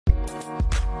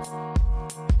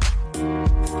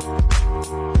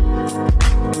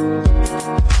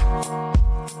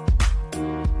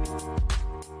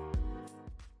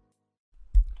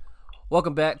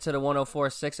Welcome back to the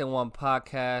 104.6 and 1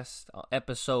 podcast,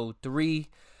 episode 3.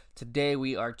 Today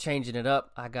we are changing it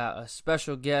up. I got a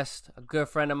special guest, a good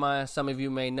friend of mine. Some of you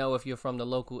may know if you're from the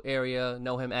local area,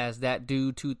 know him as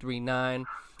DatDudeeee239,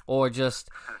 or just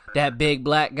that big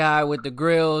black guy with the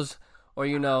grills, or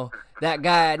that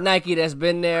guy at Nike that's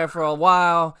been there for a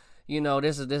while.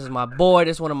 This is my boy.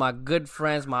 This is one of my good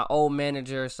friends, my old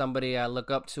manager, somebody I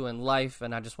look up to in life,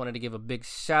 and I just wanted to give a big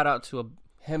shout out to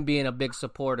him being a big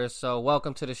supporter. So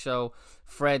welcome to the show,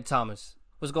 Fred Thomas.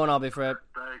 What's going on, big Fred?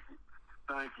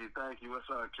 Thank you. What's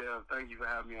up, Kev? Thank you for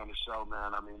having me on the show,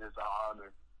 man. I mean, it's an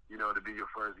honor, to be your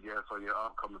first guest on your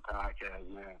upcoming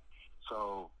podcast, man.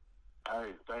 So,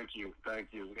 hey, thank you.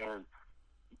 And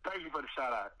thank you for the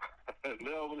shout out. A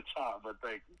little over the top, but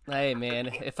thank you. Hey, man,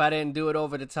 if I didn't do it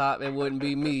over the top, it wouldn't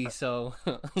be me. So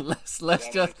let's that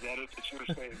is a true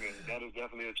statement. That is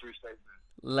definitely a true statement.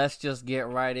 Let's just get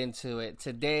right into it.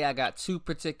 Today, I got two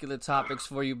particular topics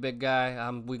for you, big guy.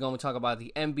 We're going to talk about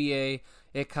the NBA,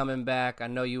 it coming back. I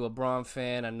know you a Bron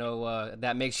fan. I know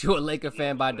that makes you a Laker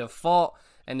fan by default.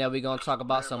 And then we're going to talk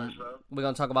about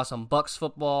some Bucks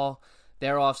football,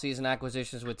 their offseason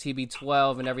acquisitions with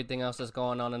TB12 and everything else that's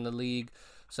going on in the league.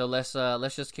 So let's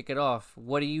just kick it off.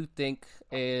 What do you think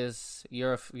is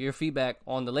your feedback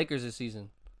on the Lakers this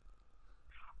season?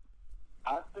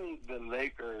 I think the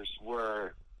Lakers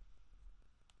were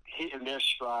hitting their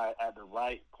stride at the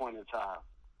right point in time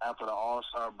after the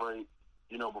All-Star break.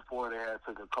 Before they had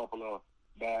took a couple of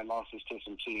bad losses to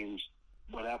some teams,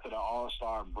 but after the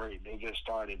All-Star break, they just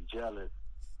started gelling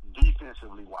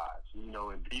defensively wise. In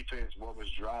defense, what was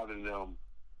driving them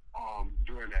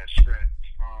during that stretch.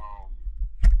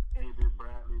 Avery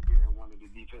Bradley being one of the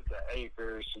defensive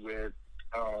anchors with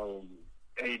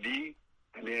AD.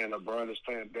 And then LeBron is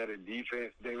playing better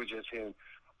defense. They were just in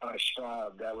a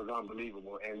stride that was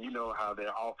unbelievable. And you know how their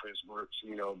offense works,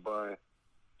 Bron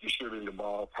distributing the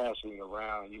ball, passing it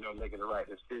around, making the right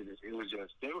decisions. It was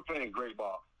just, they were playing great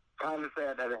ball. Kind of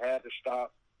sad that it had to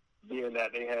stop, being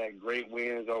that they had great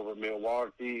wins over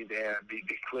Milwaukee. They had beat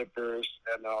the Clippers.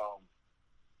 And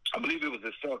I believe it was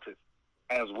the Celtics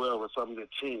as well with some of the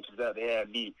teams that they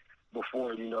had beat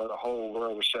before, the whole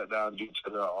world was shut down due to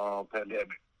the pandemic.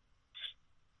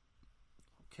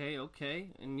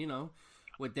 Okay. And,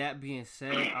 with that being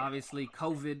said, obviously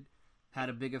COVID had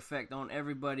a big effect on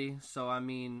everybody. So, I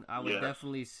would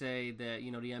definitely say that,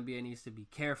 the NBA needs to be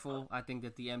careful. I think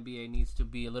that the NBA needs to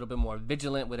be a little bit more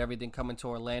vigilant with everything coming to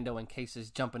Orlando and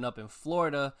cases jumping up in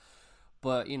Florida.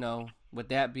 But, with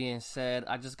that being said,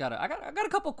 I got a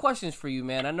couple questions for you,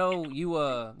 man. I know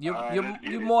you're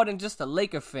more than just a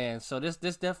Laker fan. So this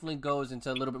definitely goes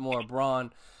into a little bit more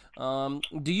Bron.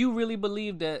 Do you really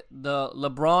believe that the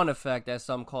LeBron effect, as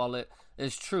some call it,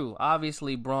 is true?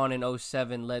 Obviously, Bron in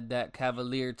 2007 led that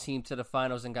Cavalier team to the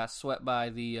finals and got swept by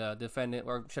the defendant,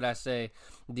 or should I say,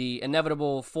 the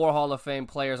inevitable 4 Hall of Fame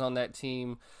players on that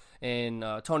team, and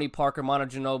Tony Parker, Manu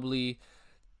Ginobili,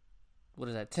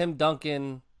 Tim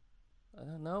Duncan. I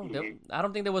don't know. I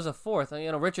don't think there was a fourth.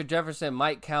 Richard Jefferson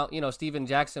might count. Steven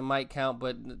Jackson might count,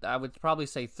 but I would probably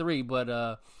say 3.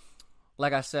 But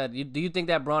like I said, do you think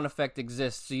that Bron effect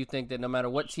exists? Do you think that no matter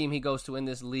what team he goes to in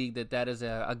this league, that is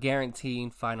a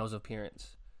guaranteed finals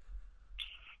appearance?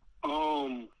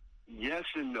 Yes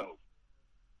and no.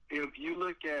 If you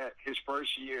look at his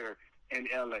first year in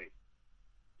LA,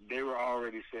 they were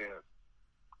already saying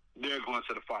they're going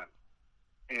to the finals.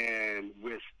 And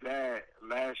with that,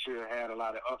 last year had a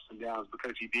lot of ups and downs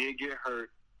because he did get hurt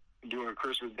during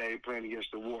Christmas Day playing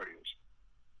against the Warriors.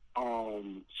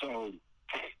 So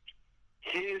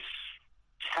his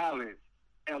talent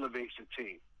elevates the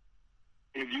team.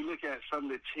 If you look at some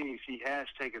of the teams he has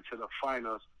taken to the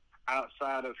finals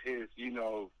outside of his,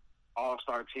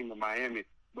 all-star team in Miami,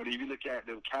 but if you look at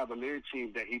the Cavalier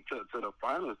team that he took to the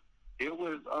finals, it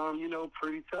was,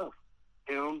 pretty tough.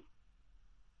 Him,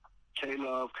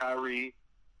 K-Love, Kyrie,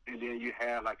 and then you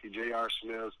had like the J.R.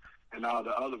 Smiths and all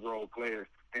the other role players.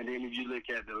 And then if you look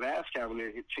at the last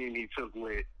Cavalier team he took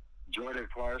with Jordan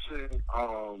Clarkson,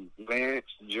 Lance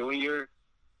Jr.,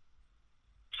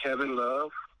 Kevin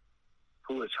Love,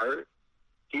 who is hurt,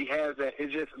 he has that.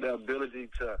 It's just the ability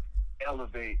to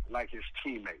elevate like his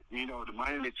teammates. The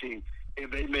Miami team,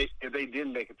 if they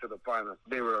didn't make it to the finals,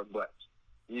 they were a bust.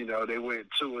 They went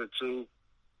 2-2,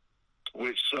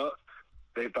 which sucked.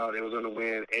 They thought they was going to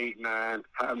win 8-9,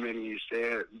 how many you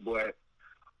said, but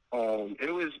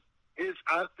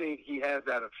I think he has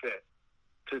that effect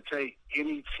to take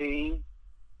any team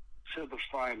to the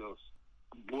finals,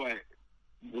 but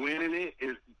winning it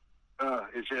is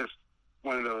just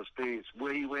one of those things.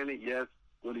 Will he win it? Yes.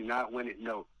 Will he not win it?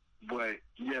 No. But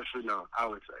yes or no, I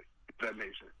would say, if that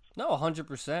makes sense. No,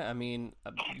 100%. I mean,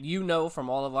 you know from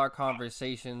all of our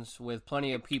conversations with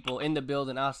plenty of people in the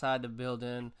building, outside the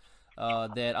building,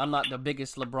 that I'm not the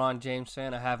biggest LeBron James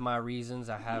fan. I have my reasons.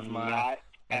 I have my...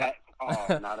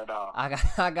 Not at all.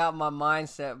 I got my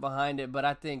mindset behind it, but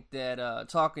I think that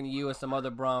talking to you and some other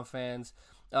Bron fans,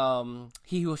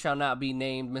 he who shall not be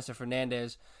named, Mr.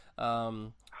 Fernandez,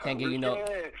 can't give you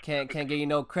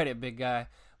no credit, big guy.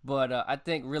 But I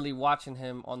think really watching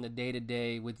him on the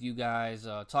day-to-day with you guys,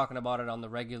 talking about it on the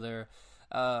regular,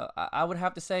 I would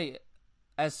have to say,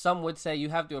 as some would say, you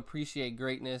have to appreciate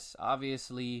greatness.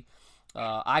 Obviously,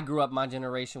 I grew up, my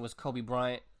generation was Kobe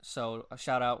Bryant. So a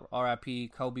shout out, R.I.P.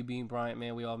 Kobe Bean Bryant,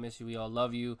 man. We all miss you. We all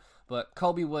love you. But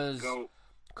Kobe was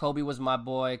my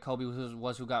boy. Kobe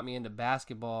was who got me into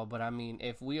basketball. But I mean,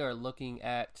 if we are looking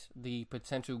at the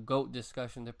potential GOAT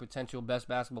discussion, the potential best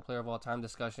basketball player of all time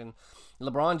discussion,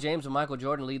 LeBron James and Michael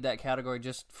Jordan lead that category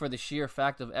just for the sheer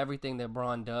fact of everything that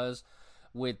Bron does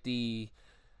with the...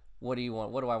 What do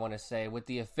I want to say? With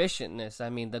the efficientness. I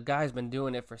mean, the guy's been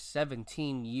doing it for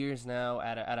 17 years now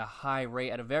at a high rate,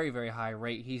 at a very, very high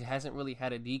rate. He hasn't really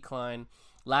had a decline.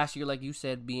 Last year, like you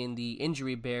said, being the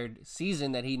injury-bared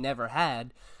season that he never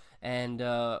had. And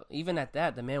even at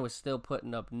that, the man was still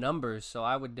putting up numbers. So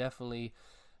I would definitely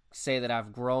say that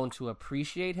I've grown to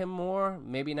appreciate him more.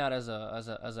 Maybe not as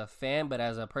a fan, but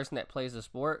as a person that plays the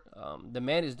sport. The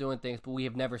man is doing things we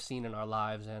have never seen in our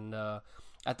lives. And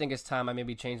I think it's time I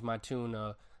maybe change my tune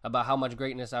about how much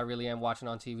greatness I really am watching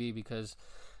on TV, because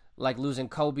like losing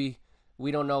Kobe, we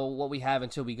don't know what we have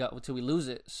until we lose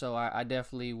it. So I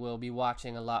definitely will be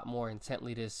watching a lot more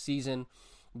intently this season.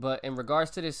 But in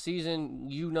regards to this season,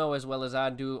 you know as well as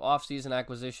I do, off-season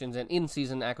acquisitions and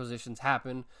in-season acquisitions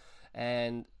happen.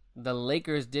 And the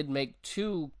Lakers did make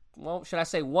two, well, should I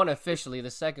say one officially,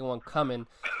 the second one coming.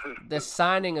 The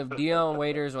signing of Dion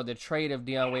Waiters, or the trade of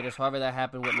Dion Waiters, however that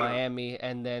happened with Miami,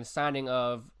 and then signing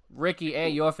of Ricky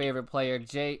and your favorite player,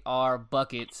 J.R.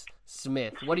 Buckets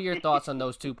Smith. What are your thoughts on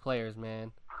those two players,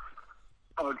 man?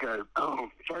 Okay,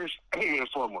 first and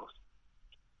foremost,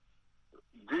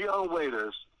 Dion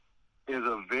Waiters is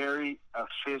a very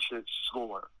efficient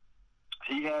scorer.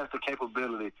 He has the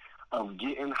capability of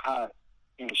getting hot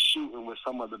and shooting with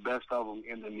some of the best of them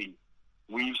in the league.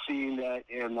 We've seen that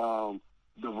in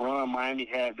the run Miami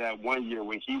had that one year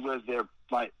when he was their,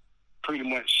 like, pretty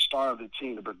much star of the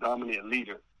team, the predominant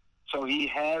leader. So he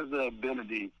has the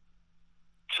ability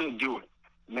to do it.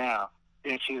 Now,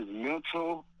 it's his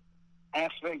mental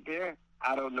aspect there.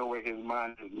 I don't know where his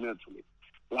mind is mentally.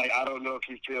 Like, I don't know if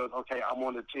he feels, okay, I'm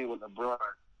on the team with LeBron.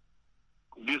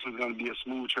 This is going to be a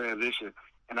smooth transition,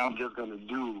 and I'm just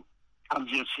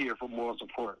here for moral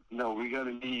support. No, we're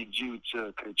going to need you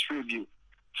to contribute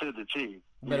to the team.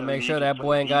 Better make sure that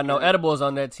boy ain't got no edibles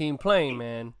on that team playing,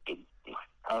 man.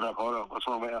 Hold up. What's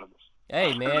wrong with edibles?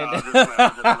 Hey, man.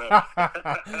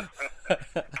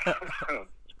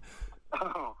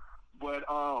 But,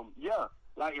 yeah,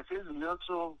 like if his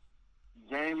mental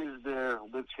game is there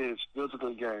with his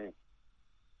physical game,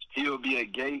 he'll be a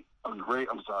great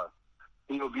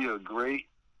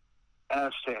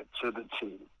asset to the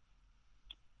team.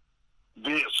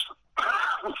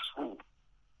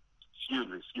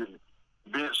 Excuse me.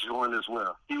 Vince joined as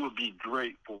well. He would be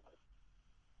great for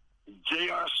it.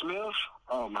 J.R. Smith,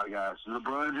 oh my gosh.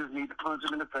 LeBron just needs to punch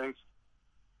him in the face,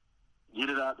 get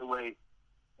it out the way,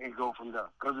 and go from there.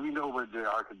 Because we know what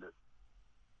J.R. can do.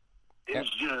 It's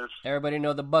just... Everybody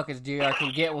know the buckets J.R.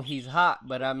 can get when he's hot,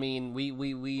 but I mean,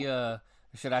 we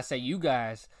should I say you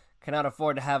guys cannot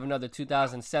afford to have another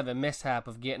 2007 mishap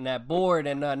of getting that board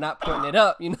and not putting it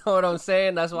up. You know what I'm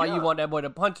saying? That's why you want that boy to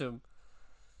punch him.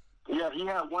 Yeah, he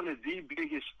had one of the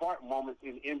biggest spark moments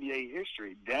in NBA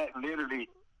history. That literally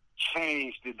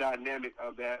changed the dynamic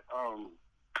of that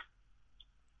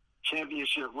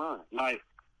championship run. Like,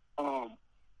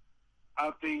 I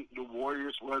think the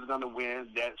Warriors was going to win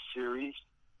that series,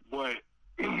 but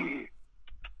excuse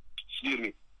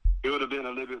me, it would have been a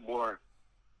little bit more.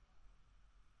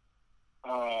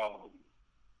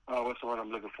 What's the word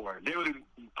I'm looking for? They would have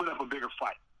put up a bigger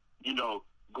fight,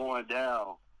 going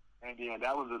down, and then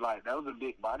that was a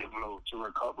big body blow to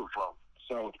recover from.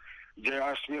 So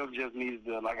J.R. Smith just needs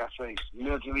to, like I say,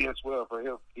 mentally as well for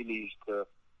him. He needs to,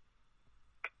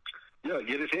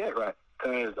 get his head right.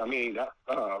 Because I mean,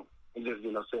 I'm just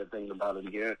said things about it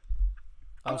again.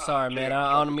 I'm sorry, man.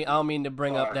 I don't mean to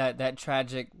bring up that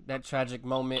tragic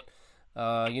moment.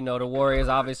 The Warriors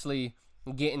obviously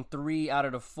getting 3 out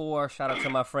of the 4. Shout out to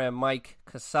my friend Mike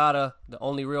Casada, the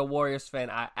only real Warriors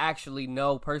fan I actually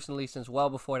know personally since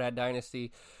well before that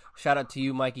dynasty. Shout out to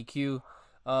you, Mikey Q.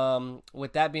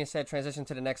 With that being said, transition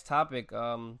to the next topic.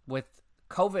 With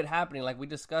COVID happening, like we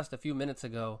discussed a few minutes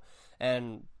ago,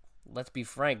 and let's be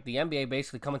frank, the NBA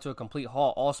basically coming to a complete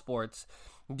halt, all sports.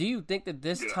 Do you think that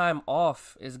this time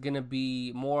off is going to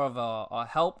be more of a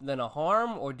help than a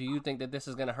harm, or do you think that this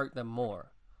is going to hurt them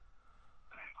more?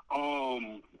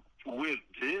 With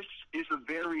this, it's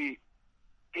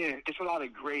a lot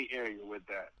of gray area with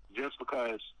that, just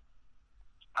because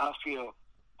I feel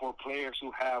for players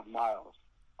who have miles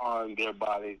on their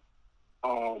body,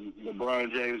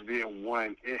 LeBron James being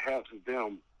one, it helps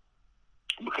them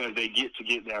because they get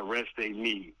that rest they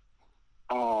need.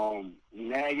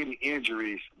 Nagging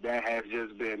injuries that has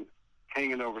just been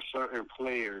hanging over certain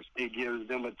players, it gives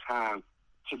them a time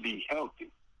to be healthy,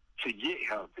 to get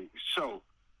healthy. So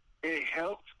it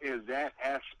helps in that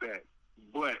aspect,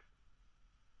 but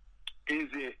is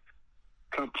it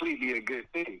completely a good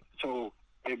thing? So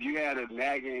if you had a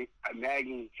nagging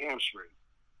hamstring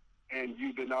and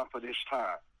you've been off for this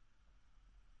time,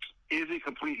 is it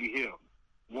completely healed?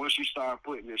 Once you start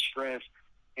putting the stress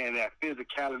and that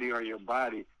physicality on your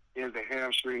body, is the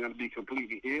hamstring going to be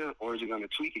completely healed, or is it going to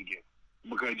tweak again?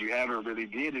 Because you haven't really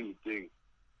did anything.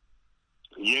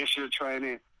 Yes, you're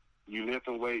training, you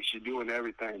lifting weights, you're doing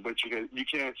everything, but you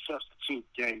can't substitute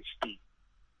game speed.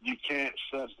 You can't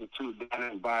substitute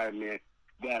that environment,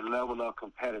 that level of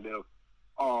competitive,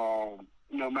 no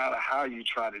matter how you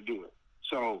try to do it.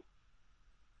 So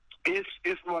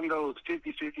it's one of those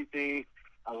 50-50 things,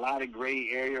 a lot of gray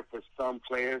area for some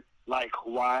players, like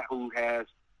Kawhi, who has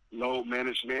load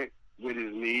management with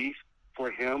his knees. For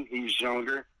him, he's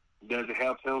younger. Does it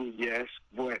help him? Yes.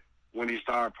 But when he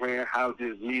starts playing, how's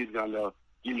his knees going to,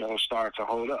 start to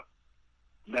hold up?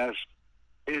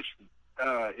 It's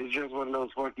just one of those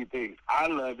funky things. I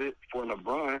love it for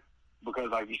LeBron because,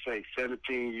 like you say,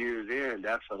 17 years in,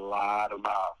 that's a lot of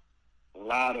miles. A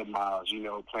lot of miles,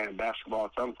 playing basketball.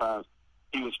 Sometimes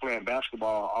he was playing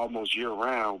basketball almost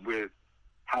year-round with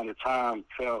how the time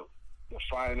felt, the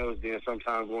finals, then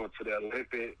sometimes going to the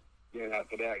Olympics, then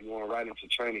after that going right into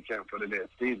training camp for the next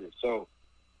season. So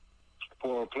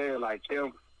for a player like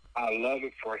him, I love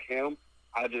it for him.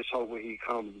 I just hope when he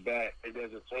comes back, it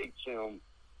doesn't take him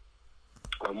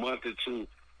a month or two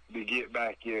to get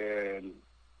back in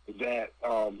that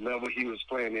level he was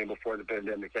playing in before the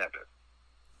pandemic happened.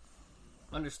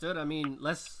 Understood. I mean,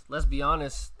 let's be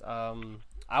honest.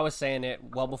 I was saying it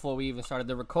well before we even started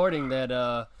the recording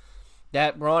that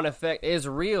that Braun effect is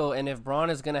real, and if Braun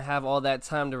is going to have all that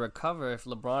time to recover, if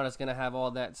LeBron is going to have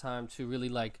all that time to really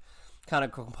kind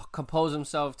of compose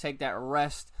himself, take that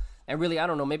rest, and really, I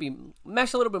don't know, maybe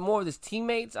mesh a little bit more with his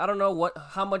teammates. I don't know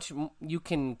how much you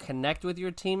can connect with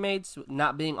your teammates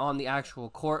not being on the actual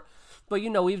court. But,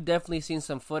 we've definitely seen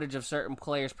some footage of certain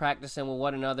players practicing with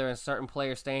one another and certain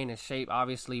players staying in shape.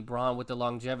 Obviously, Braun, with the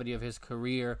longevity of his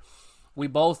career, we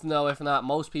both know, if not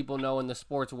most people know in the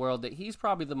sports world, that he's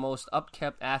probably the most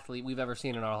upkept athlete we've ever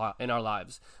seen in our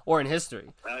lives or in history.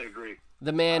 I agree.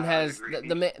 The man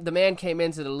the man came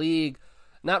into the league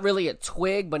not really a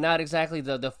twig, but not exactly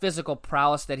the physical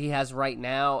prowess that he has right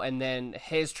now, and then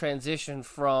his transition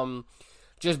from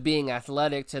just being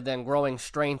athletic to then growing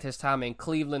strength his time in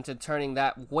Cleveland to turning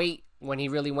that weight when he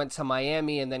really went to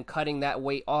Miami and then cutting that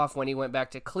weight off when he went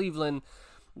back to Cleveland.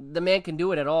 The man can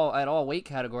do it at all weight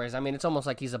categories. I mean, it's almost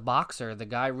like he's a boxer. The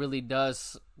guy really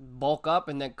does bulk up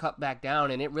and then cut back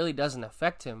down, and it really doesn't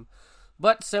affect him.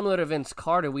 But similar to Vince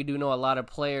Carter, we do know a lot of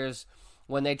players,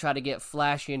 when they try to get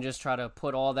flashy and just try to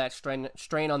put all that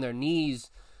strain on their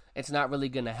knees, it's not really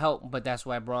going to help. But that's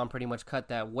why Braun pretty much cut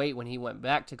that weight when he went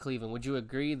back to Cleveland. Would you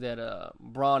agree that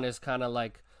Braun is kind of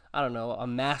like, I don't know, a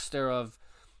master of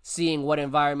seeing what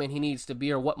environment he needs to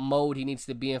be or what mode he needs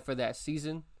to be in for that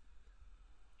season?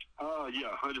 Yeah,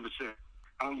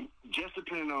 100%. Just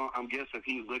depending on, I'm guessing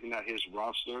he's looking at his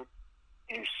roster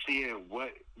and seeing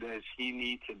what does he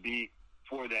need to be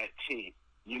for that team.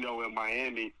 In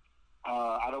Miami,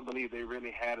 I don't believe they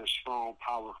really had a strong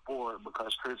power forward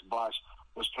because Chris Bosh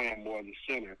was playing more in the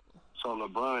center. So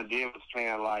LeBron then was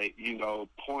playing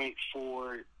point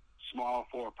forward, small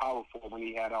forward, power forward when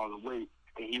he had all the weight.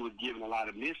 And he was giving a lot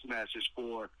of mismatches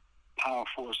for power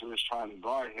forwards who was trying to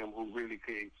guard him who really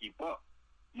couldn't keep up.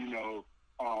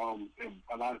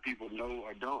 A lot of people know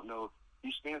or don't know,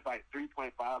 he spends like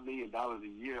 $3.5 million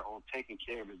a year on taking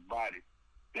care of his body.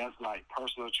 That's like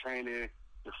personal training,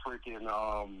 the freaking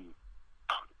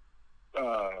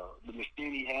the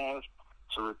machine he has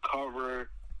to recover,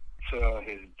 to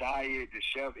his diet, the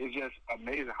chef. It's just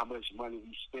amazing how much money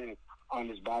he spends on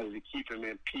his body to keep him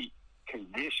in peak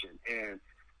condition. And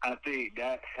I think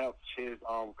that helps his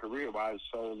career why it's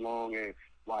so long and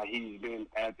why he's been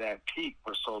at that peak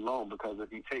for so long, because if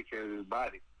he takes care of his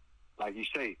body, like you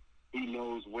say, he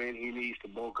knows when he needs to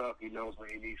bulk up. He knows when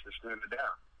he needs to slim it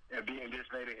down. And being this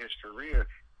late in his career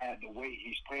at the weight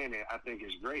he's playing at, I think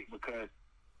is great, because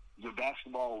the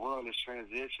basketball world is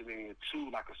transitioning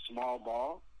into like a small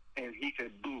ball, and he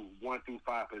could do 1 through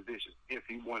 5 positions if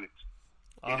he wanted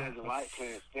to. He doesn't like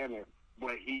playing center,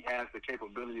 but he has the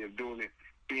capability of doing it,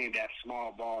 being that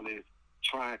small ball is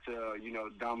trying to,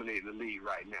 dominate the league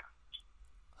right now.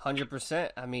 100%.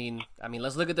 I mean,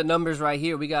 let's look at the numbers right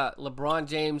here. We got LeBron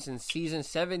James in season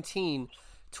 17,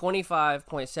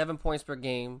 25.7 points per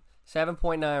game,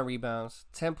 7.9 rebounds,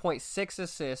 10.6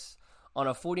 assists on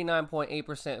a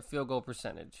 49.8% field goal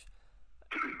percentage.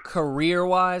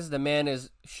 Career-wise, the man is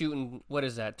shooting,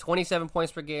 27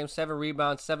 points per game, 7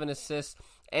 rebounds, 7 assists,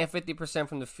 and 50%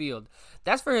 from the field.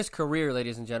 That's for his career,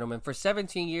 ladies and gentlemen. For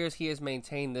 17 years, he has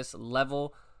maintained this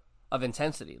level of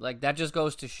intensity. Like, that just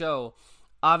goes to show,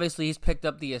 obviously, he's picked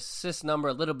up the assist number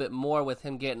a little bit more with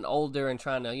him getting older and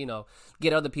trying to,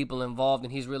 get other people involved,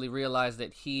 and he's really realized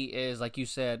that he is, like you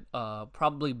said,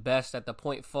 probably best at the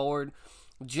point forward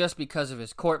just because of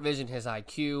his court vision, his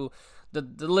IQ. The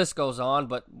list goes on,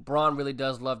 but Bron really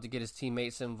does love to get his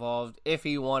teammates involved. If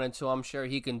he wanted to, I'm sure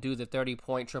he can do the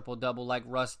 30-point triple-double like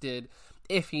Russ did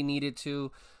if he needed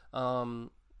to.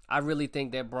 I really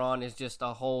think that Bron is just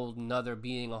a whole nother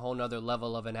being, a whole nother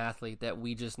level of an athlete that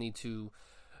we just need to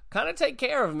kind of take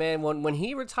care of, man. When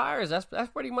he retires,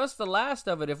 that's pretty much the last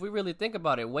of it if we really think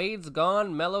about it. Wade's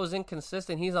gone, Melo's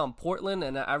inconsistent, he's on Portland,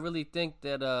 and I really think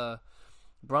that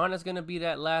Bron is going to be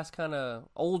that last kind of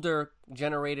older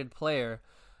generated player,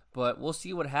 but we'll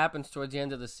see what happens towards the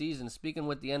end of the season. Speaking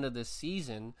with the end of the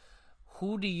season,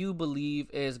 who do you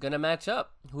believe is going to match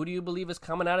up? Who do you believe is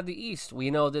coming out of the East? We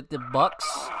know that the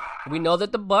Bucks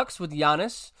with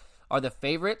Giannis are the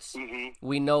favorites. Mm-hmm.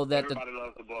 We know that everybody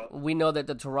loves the Bucks. We know that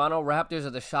the Toronto Raptors are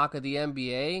the shock of the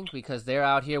NBA because they're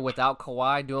out here without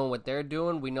Kawhi doing what they're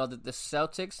doing. We know that the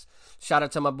Celtics, shout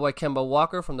out to my boy Kemba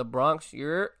Walker from the Bronx,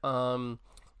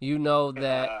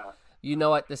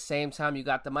 at the same time you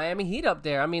got the Miami Heat up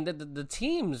there. I mean, the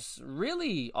teams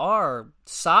really are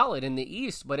solid in the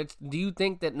East, but do you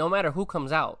think that no matter who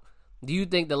comes out, do you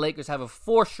think the Lakers have a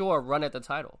for sure run at the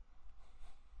title?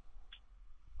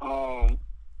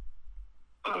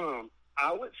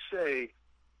 I would say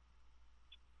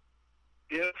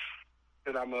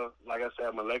and I'm a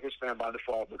Lakers fan by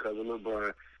default because of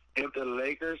LeBron. If the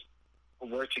Lakers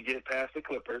were to get past the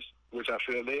Clippers, which I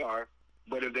feel they are,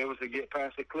 but if they was to get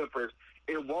past the Clippers,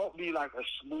 it won't be like as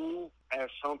smooth as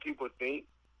some people think,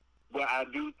 but I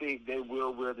do think they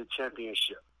will win the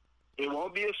championship. It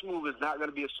won't be as smooth. It's not going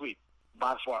to be a sweep,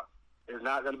 by far. It's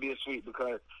not going to be a sweep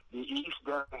because the East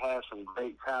definitely has some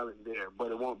great talent there,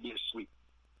 but it won't be a sweep.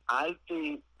 I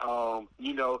think,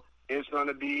 it's going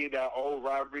to be that old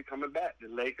rivalry coming back, the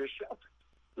Lakers-Celtics.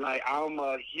 Like, I'm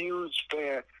a huge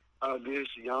fan of this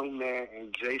young man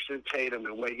and Jason Tatum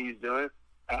and what he's doing.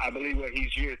 I believe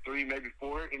he's year 3, maybe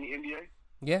 4 in the NBA.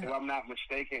 Yeah. If I'm not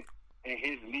mistaken. And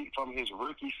his leap from his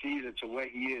rookie season to what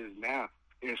he is now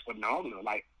is phenomenal.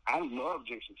 Like, I love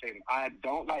Jason Tatum. I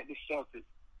don't like the Celtics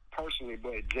personally,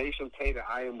 but Jason Tatum,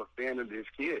 I am a fan of this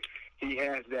kid. He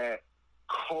has that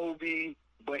Kobe,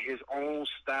 but his own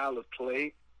style of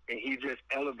play, and he just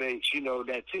elevates,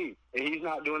 that team. And he's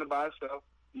not doing it by himself.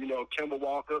 Kemba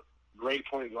Walker, great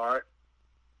point guard,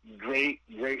 great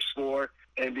scorer.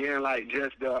 And then,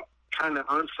 just the kind of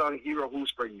unsung hero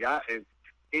who's forgotten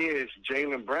is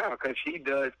Jaylen Brown because he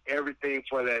does everything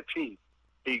for that team.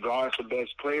 He guards the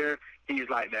best player. He's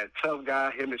like that tough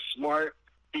guy. Him is smart.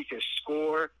 He can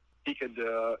score. He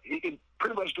can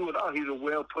pretty much do it all. He's a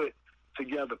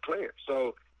well-put-together player.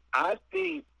 So I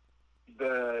think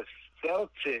the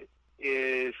Celtics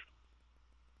is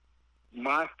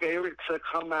my favorite to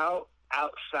come out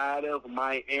outside of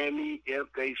Miami if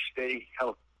they stay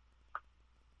healthy.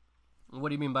 What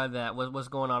do you mean by that? What's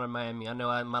going on in Miami? I know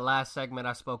in my last segment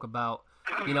I spoke about,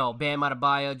 Bam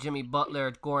Adebayo, Jimmy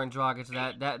Butler, Goran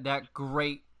Dragic, that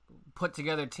great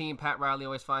put-together team. Pat Riley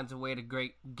always finds a way to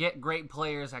get great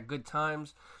players at good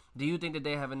times. Do you think that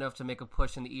they have enough to make a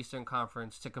push in the Eastern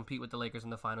Conference to compete with the Lakers in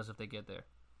the finals if they get there?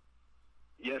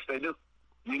 Yes, they do.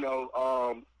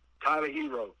 Tyler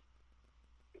Hero,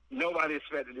 nobody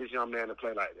expected this young man to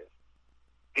play like this.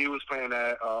 He was playing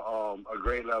at a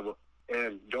great level.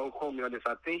 And don't quote me on this.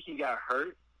 I think he got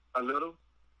hurt a little.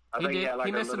 He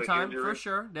missed some time, injury. For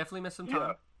sure. Definitely missed some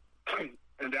time. Yeah.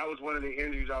 And that was one of the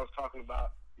injuries I was talking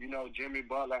about. Jimmy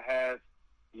Butler has,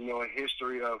 a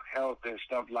history of health and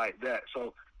stuff like that.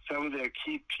 So some of their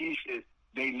key pieces,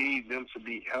 they need them to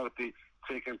be healthy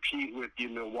to compete with your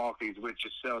Milwaukee's, with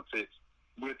your Celtics,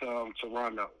 with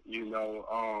Toronto.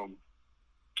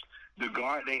 The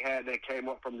guard they had that came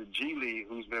up from the G League,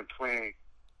 who's been playing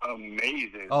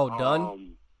amazing. Oh,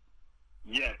 Dunn?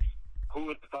 Yes. Who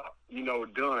would have thought,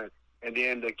 Dunn. And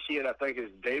then the kid, I think, is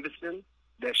Davison,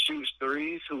 that shoots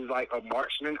threes, who's like a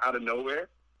marksman out of nowhere.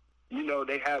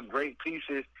 They have great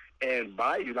pieces. And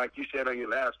Bayou, like you said on your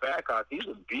last podcast, he's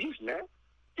a beast, man.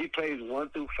 He plays 1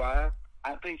 through 5.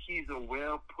 I think he's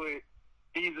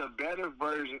he's a better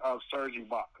version of Serge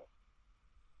Ibaka.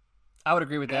 I would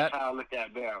agree with that. That's how I look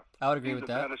at Bam. I would agree with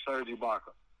that. He's a better Serge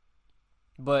Ibaka.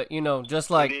 But, just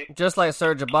like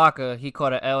Serge Ibaka, he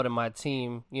caught an L to my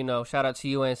team. Shout out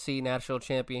to UNC National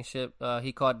Championship.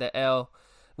 He caught the L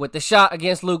with the shot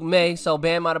against Luke May. So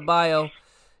Bam Adebayo,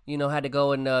 had to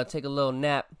go and take a little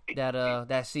nap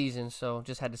that season. So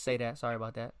just had to say that. Sorry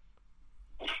about that.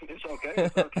 It's okay.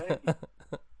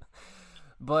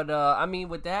 But,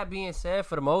 with that being said,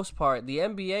 for the most part, the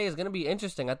NBA is going to be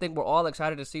interesting. I think we're all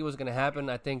excited to see what's going to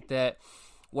happen. I think that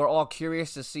we're all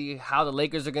curious to see how the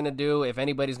Lakers are going to do, if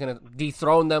anybody's going to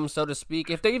dethrone them, so to speak,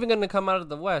 if they're even going to come out of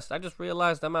the West. I just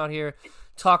realized I'm out here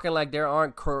talking like there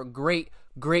aren't great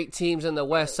teams in the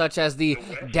West, such as the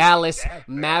Dallas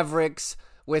Mavericks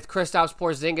with Kristaps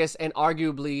Porzingis and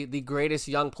arguably the greatest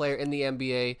young player in the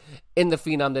NBA in the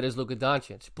phenom that is Luka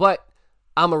Doncic. But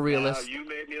I'm a realist. Now, you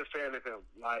made me a fan of him.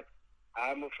 Like,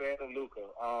 I'm a fan of Luka.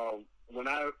 When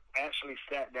I actually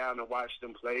sat down and watched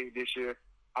them play this year,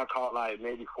 I caught like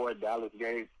maybe 4 Dallas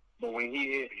games. But when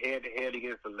he hit head-to-head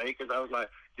against the Lakers, I was like,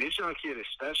 this young kid is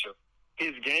special.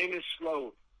 His game is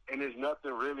slow, and there's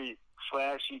nothing really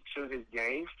flashy to his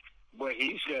game. But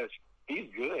he's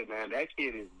good, man. That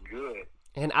kid is good.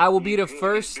 And I will be the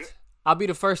first. I'll be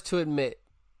the first to admit,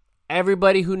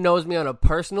 everybody who knows me on a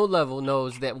personal level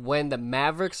knows that when the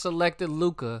Mavericks selected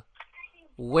Luka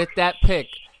with that pick,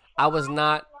 I was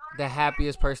not the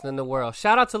happiest person in the world.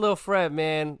 Shout out to Lil Fred,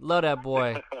 man. Love that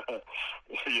boy.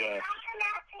 Yeah.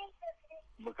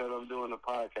 Because I'm doing a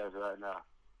podcast right now.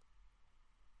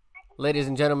 Ladies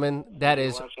and gentlemen, that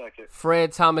is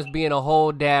Fred Thomas being a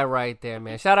whole dad right there,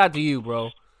 man. Shout out to you,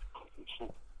 bro.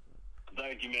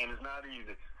 Thank you, man. It's not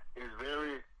easy.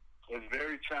 It's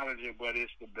very challenging, but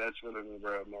it's the best feeling in the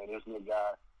world, man. This new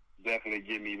guy definitely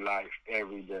give me life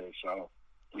every day. So,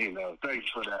 thanks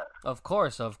for that. Of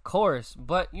course.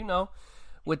 But,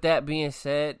 with that being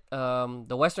said,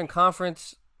 the Western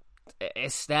Conference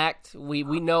is stacked. We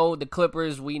know the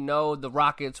Clippers. We know the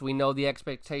Rockets. We know the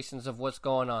expectations of what's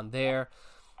going on there.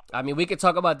 I mean, we could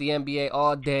talk about the NBA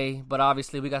all day, but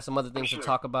obviously we got some other things to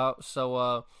talk about.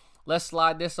 So, let's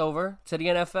slide this over to the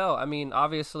NFL. I mean,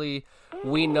 obviously,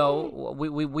 we know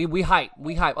we hype.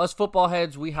 We hype. Us football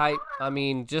heads, we hype. I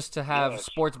mean, just to have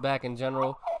sports back in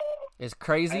general is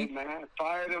crazy. Hey, man,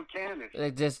 fire them cannons.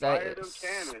 Fire them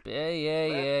cannons.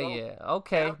 Yeah.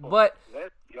 Okay, Tampa. but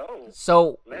Let's go.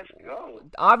 So, let's go.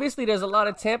 Obviously, there's a lot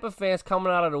of Tampa fans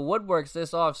coming out of the woodworks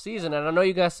this offseason, and I know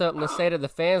you got something to say to the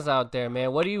fans out there,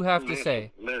 man. What do you have to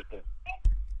say? Listen,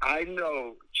 I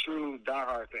know true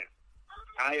diehard fans.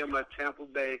 I am a Tampa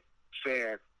Bay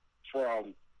fan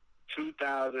from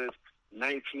 2000,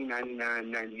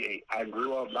 1999, 98. I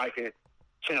grew up liking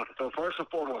Tampa. So first and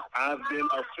foremost, I've been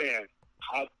a fan.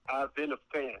 I've been a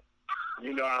fan.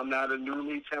 I'm not a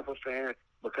newly Tampa fan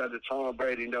because of Tom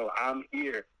Brady. No, I'm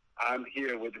here. I'm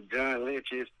here with the John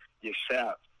Lynch's, your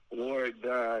Sapp, Ward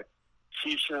Dunn,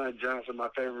 Keyshawn Johnson, my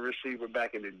favorite receiver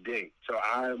back in the day. So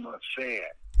I'm a fan,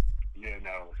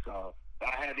 So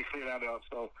I had to clear that up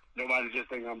so nobody just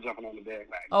think I'm jumping on the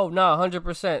bandwagon. Oh, no,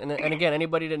 100%. And again,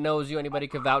 anybody that knows you, anybody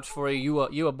can vouch for you.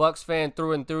 You a Bucs fan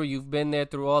through and through. You've been there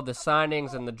through all the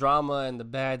signings and the drama and the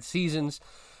bad seasons.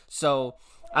 So,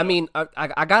 I mean,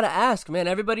 I got to ask, man,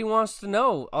 everybody wants to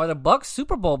know, are the Bucs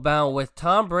Super Bowl bound with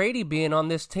Tom Brady being on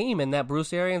this team and that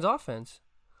Bruce Arians offense?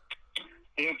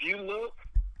 If you look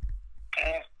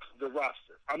at the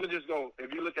roster, I'm going to just go,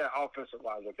 if you look at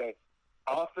offensive-wise, okay?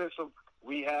 Offensive,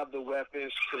 we have the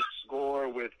weapons to score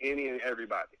with any and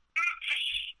everybody.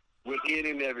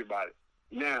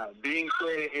 Now, being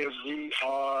said, if we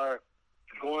are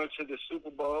going to the Super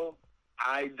Bowl,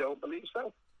 I don't believe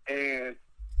so. And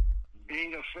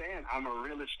being a fan, I'm a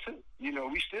realist too.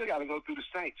 We still got to go through the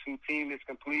Saints, whose team is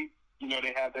complete.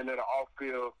 They have that little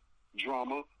off-field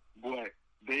drama, but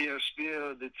they are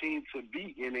still the team to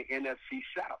beat in the NFC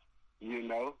South,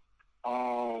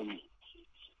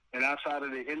 And outside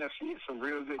of the NFC, some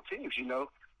real good teams,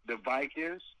 The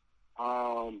Vikings,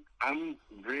 I'm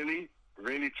really,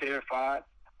 really terrified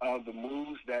of the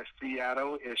moves that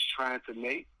Seattle is trying to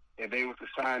make. If they were to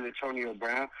sign Antonio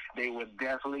Brown, they would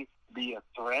definitely be a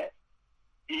threat.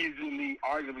 Easily,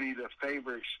 arguably, the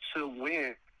favorites to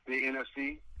win the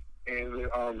NFC.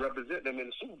 and represent them in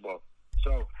the Super Bowl.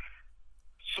 So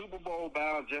Super Bowl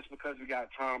bound just because we got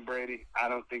Tom Brady, I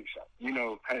don't think so.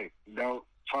 Hey, no,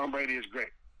 Tom Brady is great.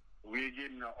 We're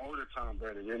getting an older Tom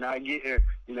Brady. We're not getting,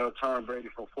 Tom Brady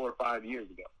from 4 or 5 years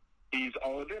ago. He's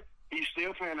older. He's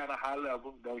still playing at a high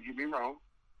level, don't get me wrong.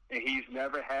 And he's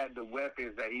never had the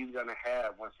weapons that he's going to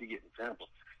have once he gets to Tampa.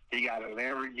 He got a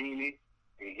Lamborghini,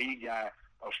 and he got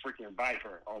a freaking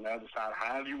Viper on the other side.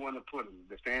 However you want to put him,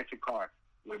 the fancy car.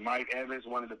 With Mike Evans,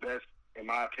 one of the best, in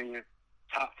my opinion,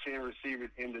 top 10 receivers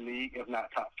in the league, if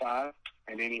not top 5.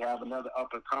 And then you have another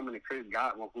up-and-coming, Chris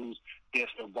Godwin, who's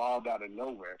just evolved out of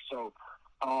nowhere. So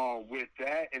with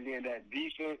that, and then that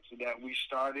defense that we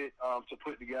started to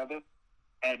put together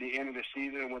at the end of the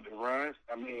season with the runs,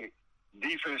 I mean,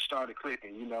 defense started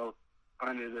clicking,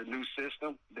 under the new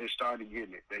system. They started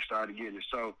getting it.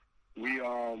 So we,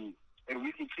 if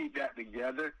we can keep that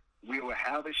together, we will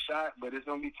have a shot, but it's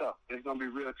going to be tough. It's going to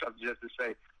be real tough just to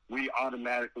say we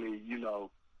automatically,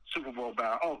 Super Bowl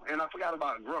bound. Oh, and I forgot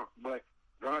about Gronk, but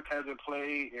Gronk hasn't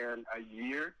played in a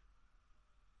year.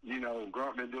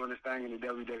 Gronk been doing his thing in the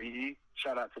WWE.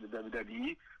 Shout out to the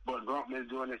WWE. But Gronk been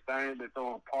doing his thing. They're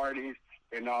throwing parties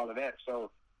and all of that. So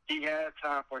he had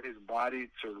time for his body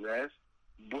to rest,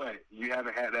 but you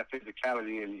haven't had that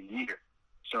physicality in a year.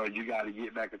 So you got to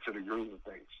get back into the groove of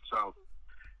things. So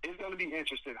it's going to be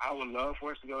interesting. I would love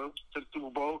for us to go to the Super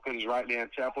Bowl because it's right there in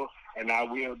Tampa, and I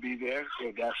will be there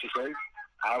if that's the case.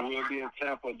 I will be in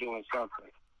Tampa doing something.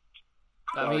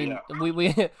 I mean,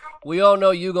 yeah. we all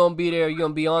know you're going to be there. You're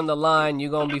going to be on the line.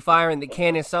 You're going to be firing the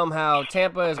cannon somehow.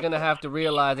 Tampa is going to have to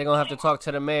realize they're going to have to talk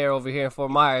to the mayor over here in Fort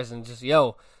Myers and just,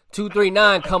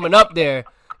 239 coming up there.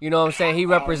 You know what I'm saying? He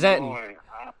representing.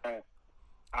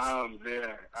 I'm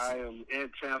there. I am in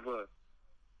Tampa.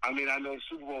 I mean, I know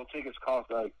Super Bowl tickets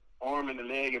cost like arm and a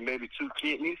leg and maybe 2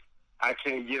 kidneys. I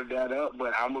can't give that up,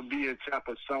 but I'm going to be in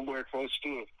Tampa somewhere close to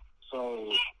it.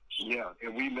 So, yeah,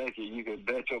 if we make it, you can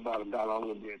bet your bottom dollar I'm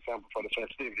going to be in Tampa for the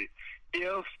festivity.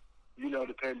 If,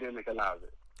 the pandemic allows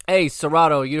it. Hey,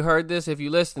 Serrato, you heard this? If you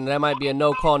listen, that might be a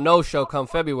no-call, no-show come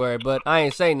February, but I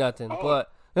ain't say nothing.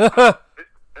 But it ain't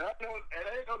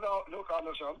no call,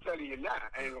 no show. I'm telling you now,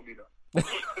 I ain't going to be there. So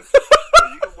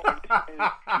you can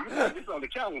put this on the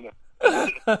calendar.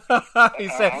 He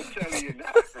said, I'm telling you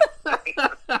now.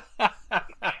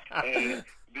 And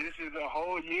this is a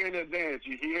whole year in advance.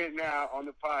 You hear it now on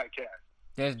the podcast.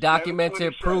 There's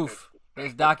documented proof.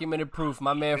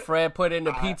 My man Fred put in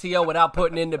the PTO without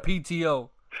putting in the PTO.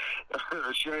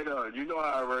 Straight up. You know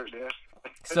how I work there.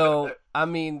 So, I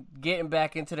mean, getting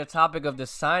back into the topic of the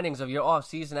signings of your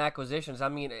off-season acquisitions, I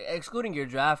mean, excluding your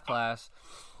draft class,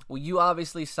 well, you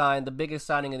obviously signed. The biggest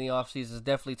signing in the offseason is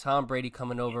definitely Tom Brady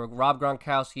coming over, Rob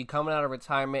Gronkowski coming out of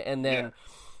retirement, and then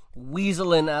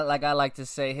weaseling, like I like to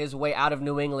say, his way out of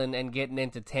New England and getting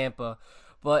into Tampa.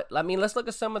 But, I mean, let's look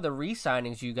at some of the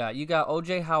re-signings you got. You got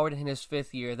O.J. Howard in his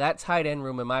 5th year. That tight end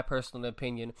room, in my personal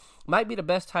opinion, might be the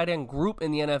best tight end group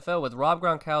in the NFL with Rob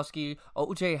Gronkowski,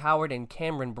 O.J. Howard, and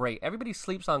Cameron Brate. Everybody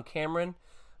sleeps on Cameron,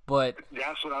 but...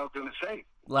 That's what I was going to say.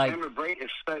 Cameron Brate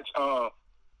is such a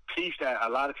piece that a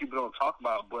lot of people don't talk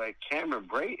about, but Cameron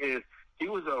Brate he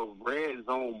was a red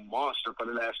zone monster for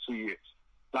the last 2 years.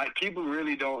 Like, people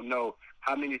really don't know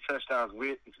how many touchdowns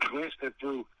Winston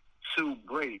threw to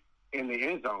Brate in the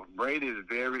end zone. Brady is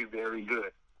very, very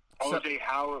good. O.J.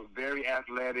 Howard, very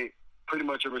athletic, pretty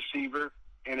much a receiver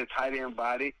in a tight end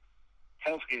body.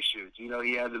 Health issues.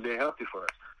 He hasn't been healthy for us,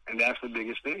 and that's the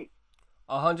biggest thing.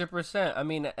 100%. I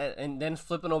mean, and then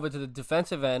flipping over to the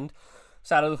defensive end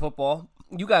side of the football,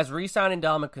 you guys re-signed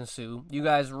Ndamukong Suh. You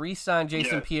guys re-signed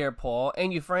Jason Pierre-Paul,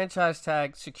 and you franchise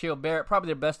tagged Shaquille Barrett,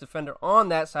 probably the best defender on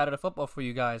that side of the football for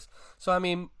you guys. So, I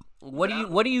mean, what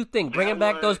do you think? Bringing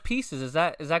back those pieces, is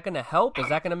that going to help? Is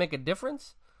that going to make a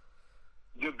difference?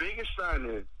 The biggest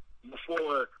signing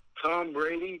before Tom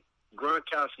Brady,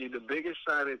 Gronkowski, the biggest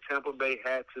signing Tampa Bay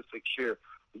had to secure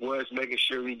was making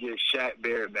sure we get Shaq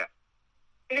Barrett back.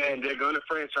 And they're going to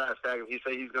franchise tag him. He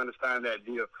said he's going to sign that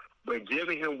deal. But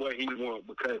giving him what he wants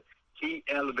because he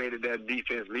elevated that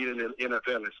defense, leading the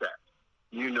NFL in sacks.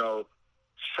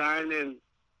 Signing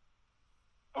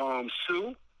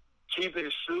Suh, keeping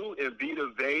Suh and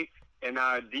Vita Vea and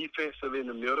our defensive in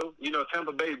the middle.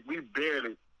 Tampa Bay, we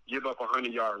barely give up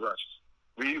 100-yard rushes.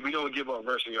 We don't give up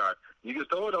rushing yards. You can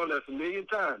throw it on us a million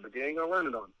times, but they ain't going to run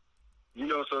it on you.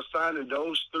 So signing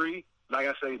those 3, like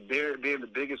I say, Barrett being the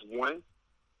biggest one,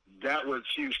 that was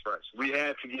huge for us. We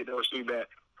had to get those 3 back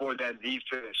for that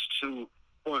defense to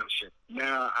function.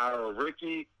 Now, our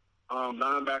rookie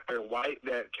linebacker, White,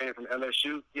 that came from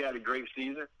LSU, he had a great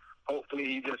season. Hopefully,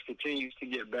 he just continues to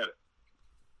get better.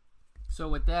 So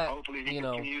with that, hopefully he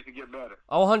continues to get better.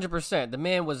 100%. The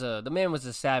man was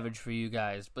a savage for you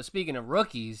guys. But speaking of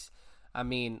rookies, I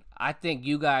mean, I think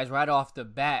you guys right off the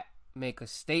bat make a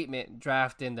statement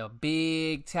drafting the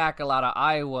big tackle out of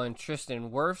Iowa and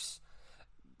Tristan Wirfs.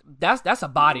 That's a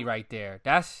body right there.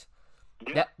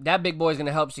 That big boy is going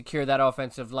to help secure that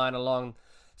offensive line alongside,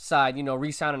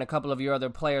 re-signing a couple of your other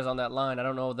players on that line. I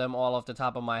don't know them all off the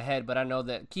top of my head, but I know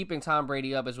that keeping Tom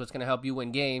Brady up is what's going to help you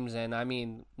win games. And, I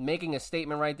mean, making a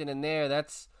statement right then and there,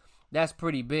 that's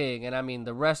pretty big. And, I mean,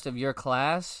 the rest of your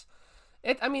class,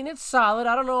 it's solid.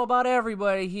 I don't know about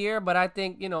everybody here, but I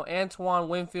think, Antoine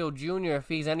Winfield Jr., if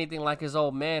he's anything like his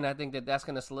old man, I think that's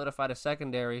going to solidify the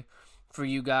secondary for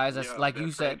you guys. That's, like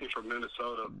you said, from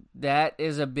Minnesota. That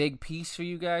is a big piece for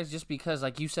you guys, just because,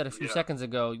 like you said a few seconds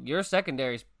ago, your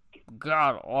secondary's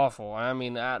god awful. I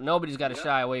mean, nobody's got to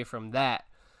shy away from that.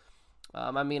 We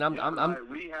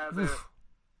have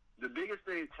the biggest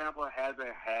thing Tampa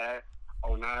hasn't had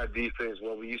on our defense,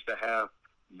 what we used to have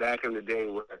back in the day,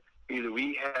 where either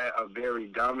we had a very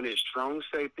dominant strong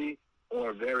safety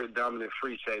or a very dominant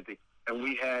free safety, and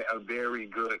we had a very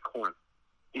good corner.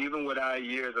 Even with our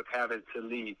years of having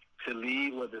Talib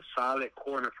was a solid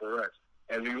corner for us.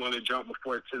 And we want to jump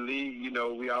before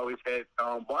Talib, we always had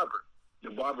Barber, the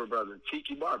Barber brother,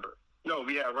 Tiki Barber. No,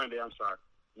 we had Rondé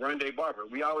Barber.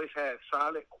 We always had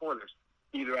solid corners.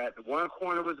 Either at the one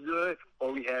corner was good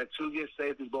or we had two good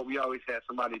safeties, but we always had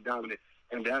somebody dominant.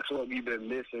 And that's what we've been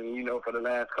missing, for the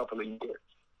last couple of years.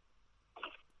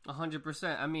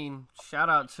 100%. I mean, shout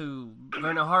out to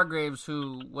Vernon Hargreaves,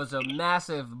 who was a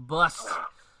massive bust.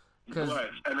 And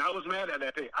I was mad at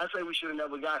that thing. I say we should have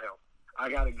never got him. I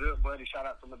got a good buddy. Shout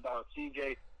out to my dog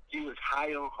TJ. He was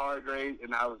high on Hargreaves,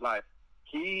 and I was like,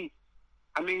 he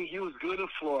was good in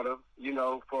Florida,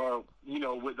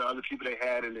 with the other people they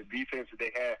had and the defense that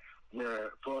they had,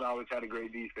 where Florida always had a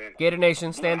great defense. Gator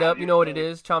Nation, stand up. You know what it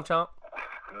is. Chomp, chomp.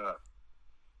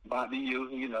 Bobby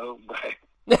U,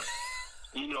 but,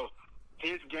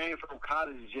 his game from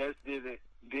college just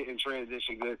didn't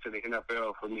transition good to the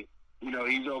NFL for me.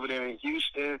 He's over there in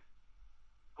Houston.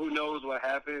 Who knows what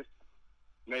happens?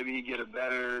 Maybe he get a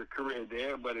better career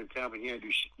there, but in Tampa, he ain't do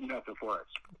nothing for us.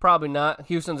 Probably not.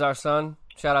 Houston's our son.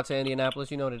 Shout out to Indianapolis.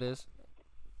 You know what it is.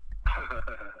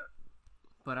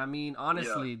 But, I mean,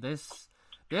 honestly, this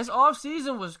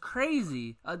offseason was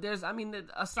crazy.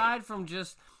 Aside from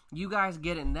just you guys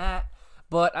getting that,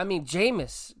 but, I mean,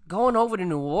 Jameis going over to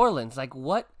New Orleans, like,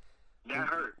 what? That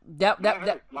hurt. That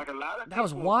like a lot of that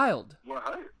was wild. Were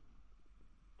hurt.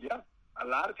 Yeah, a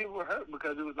lot of people were hurt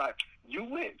because it was like you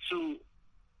went to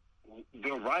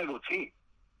the rival team.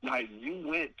 Like, you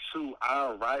went to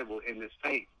our rival in the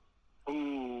state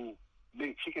who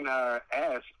been kicking our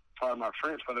ass, pardon my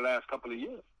French, for the last couple of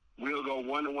years. We'll go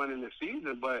 1-1 in the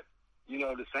season, but,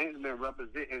 the Saints have been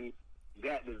representing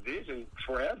that division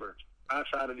forever.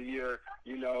 Outside of the year,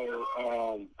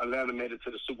 Atlanta made it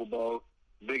to the Super Bowl.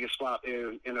 Biggest flop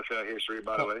in NFL history,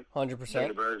 by the way.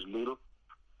 100%. Bird's brutal.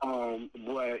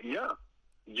 But, yeah,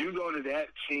 you go to that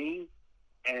team,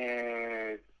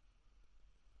 and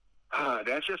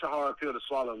that's just a hard pill to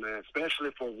swallow, man,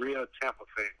 especially for real Tampa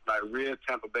fans, like real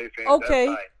Tampa Bay fans.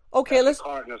 Okay,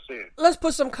 let's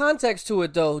put some context to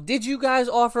it, though. Did you guys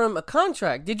offer him a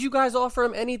contract? Did you guys offer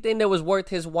him anything that was worth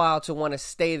his while to want to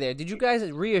stay there? Did you guys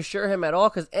reassure him at all?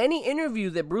 Because any interview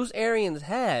that Bruce Arians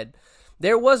had,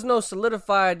 there was no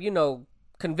solidified,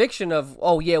 conviction of,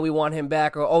 oh, yeah, we want him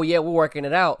back, or, oh, yeah, we're working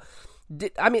it out.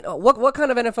 What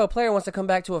kind of NFL player wants to come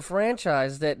back to a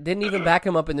franchise that didn't even back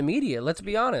him up in the media? Let's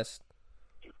be honest.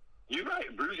 You're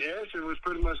right. Bruce Arians was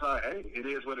pretty much like, hey, it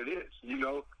is what it is.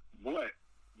 What?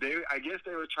 I guess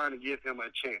they were trying to give him a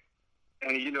chance.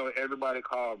 And, everybody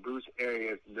called Bruce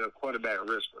Arians the quarterback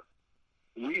whisperer.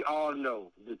 We all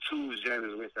know the tools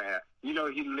Jameis Winston had.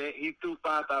 He threw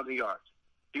 5,000 yards.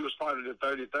 He was part of the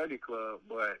 30-30 club,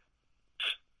 but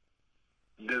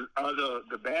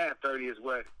the bad 30 is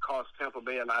what cost Tampa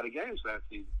Bay a lot of games last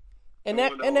season. And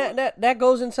that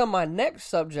goes into my next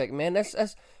subject, man.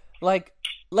 That's like,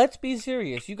 let's be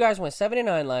serious. You guys went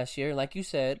 7-9 last year. Like you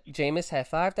said, Jameis had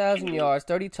 5,000 yards,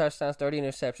 30 touchdowns, 30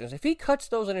 interceptions. If he cuts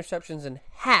those interceptions in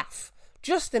half,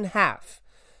 just in half,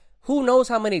 who knows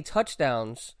how many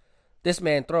touchdowns this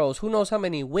man throws? Who knows how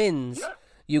many wins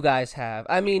you guys have?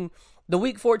 I mean, the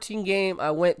Week 14 game I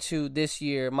went to this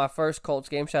year, my first Colts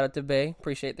game, shout out to Bay,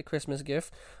 appreciate the Christmas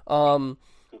gift.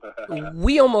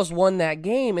 We almost won that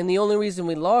game, and the only reason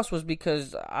we lost was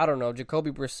because, I don't know,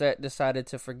 Jacoby Brissett decided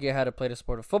to forget how to play the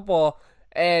sport of football,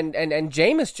 and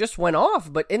Jameis just went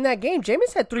off. But in that game,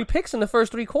 Jameis had 3 picks in the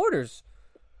first 3 quarters.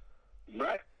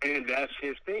 Right, and that's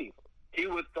his thing. He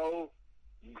would throw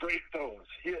great throws.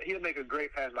 He'll make a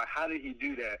great pass. Like, how did he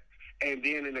do that? And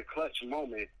then in the clutch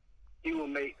moment, he will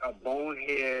make a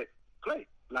bonehead play.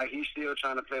 Like, he's still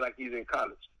trying to play like he's in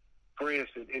college. For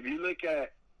instance, if you look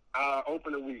at our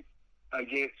opening week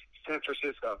against San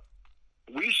Francisco,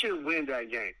 we should win that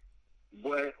game.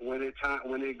 But when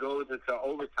it goes into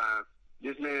overtime,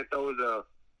 this man throws a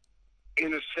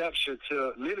interception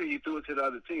to, literally he threw it to the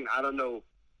other team. I don't know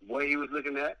what he was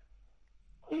looking at,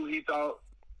 who he thought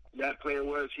that player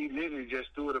was. He literally just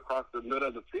threw it across the middle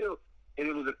of the field, and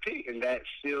it was a pick, and that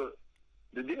sealed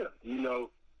the deal. You know,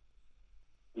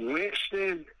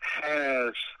 Winston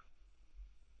has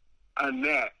a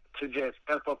knack to just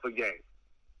F up a game.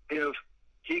 If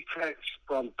he cuts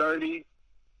from 30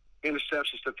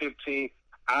 interceptions to 15,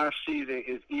 our season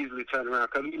is easily turned around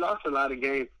because we lost a lot of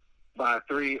games by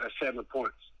 3 or 7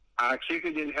 points. Our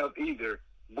kicker didn't help either,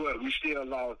 but we still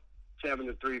lost 7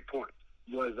 to 3 points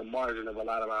was the margin of a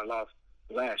lot of our losses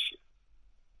last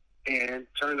year. And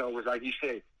turnovers, like you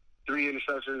said, 3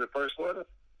 interceptions in the first quarter,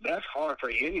 that's hard for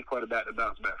any quarterback to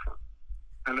bounce back from,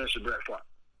 unless you're Brett Favre.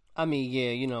 I mean,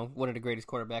 yeah, you know, one of the greatest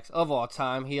quarterbacks of all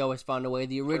time. He always found a way.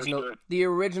 The original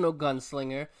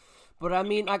gunslinger. But I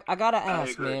mean, I gotta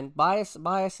ask, man, bias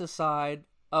aside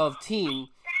of team,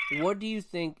 what do you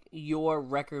think your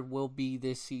record will be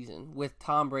this season with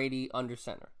Tom Brady under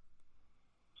center?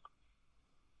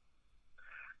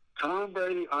 Tom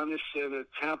Brady under center,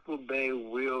 Tampa Bay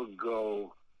will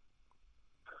go.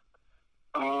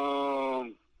 I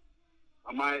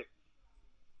might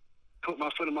put my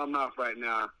foot in my mouth right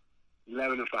now.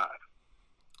 11-5.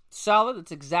 Solid.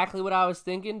 That's exactly what I was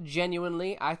thinking.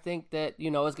 Genuinely, I think that, you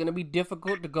know, it's going to be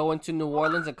difficult to go into New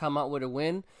Orleans and come out with a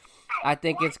win. I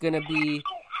think it's going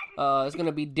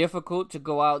to be difficult to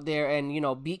go out there and, you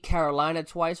know, beat Carolina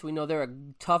twice. We know they're a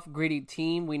tough, gritty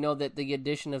team. We know that the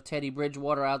addition of Teddy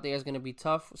Bridgewater out there is going to be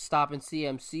tough. Stopping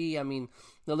CMC. I mean,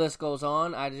 the list goes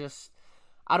on. I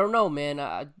don't know, man.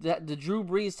 The Drew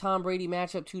Brees Tom Brady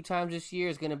matchup 2 times this year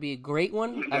is going to be a great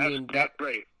one. That's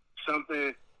great.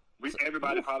 Something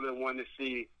everybody probably wanted to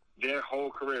see their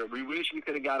whole career. We wish we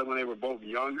could have got it when they were both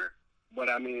younger, but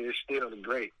I mean, it's still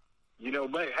great. You know,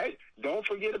 but hey, don't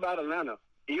forget about Atlanta.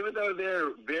 Even though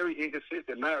they're very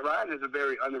inconsistent, Matt Ryan is a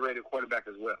very underrated quarterback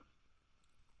as well.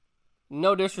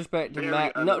 No disrespect to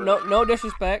Matt. No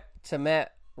disrespect to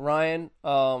Matt Ryan.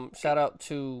 Shout out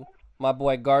to my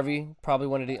boy Garvey, probably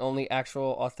one of the only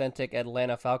actual authentic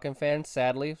Atlanta Falcon fans.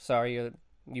 Sadly, sorry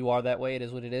you are that way. It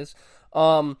is what it is.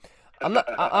 I'm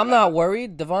not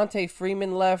worried. Devontae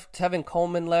Freeman left. Tevin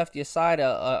Coleman left. You side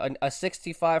a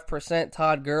 65%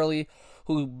 Todd Gurley,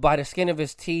 who by the skin of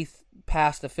his teeth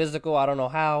passed the physical. I don't know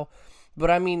how, but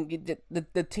I mean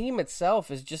the team itself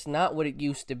is just not what it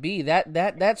used to be.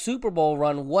 That Super Bowl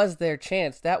run was their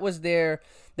chance. That was their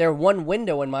one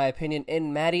window, in my opinion,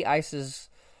 in Matty Ice's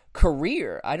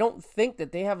career. I don't think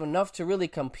that they have enough to really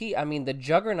compete. I mean, the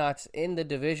juggernauts in the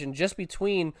division, just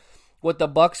between what the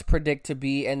Bucks predict to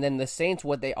be and then the Saints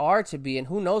what they are to be, and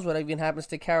who knows what even happens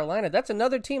to Carolina. That's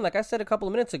another team, like I said a couple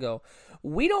of minutes ago.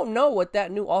 We don't know what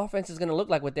that new offense is going to look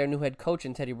like with their new head coach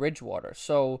and Teddy Bridgewater.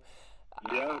 So,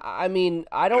 yeah. I mean,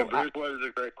 Bridgewater's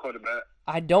a great quarterback.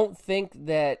 I don't think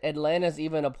that Atlanta's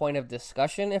even a point of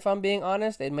discussion, if I'm being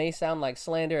honest. It may sound like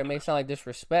slander, it may sound like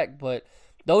disrespect, but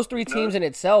those 3 teams in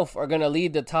itself are going to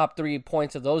lead the top 3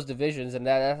 points of those divisions, and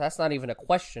that's not even a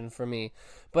question for me.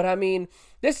 But, I mean,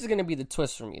 this is going to be the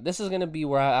twist for me. This is going to be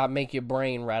where I make your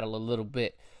brain rattle a little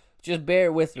bit. Just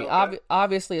bear with me. Okay.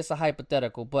 Obviously, it's a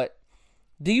hypothetical, but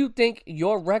do you think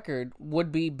your record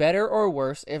would be better or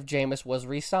worse if Jameis was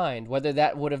re-signed? Whether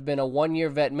that would have been a 1-year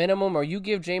vet minimum or you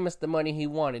give Jameis the money he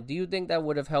wanted, do you think that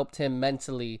would have helped him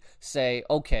mentally say,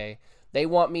 okay, they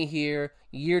want me here,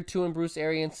 year 2 in Bruce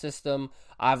Arians' system.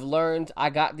 I've learned I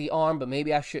got the arm, but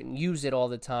maybe I shouldn't use it all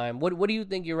the time. What do you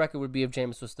think your record would be if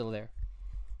Jameis was still there?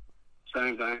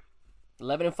 Same thing.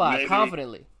 11-5, maybe,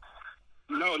 confidently.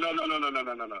 No.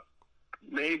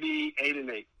 Maybe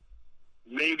 8-8.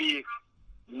 Maybe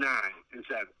 9-7.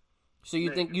 So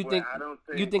you think you think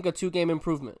a 2-game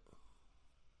improvement?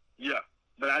 Yeah,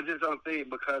 but I just don't think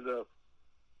because of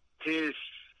his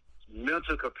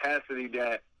mental capacity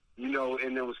that, you know,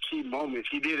 in those key moments,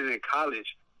 he did it in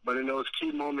college, but in those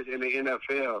key moments in the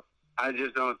NFL, I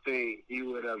just don't think he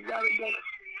would have got it done.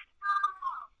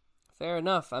 Fair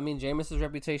enough. I mean, Jameis's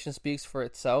reputation speaks for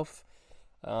itself.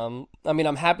 I mean,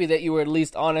 I'm happy that you were at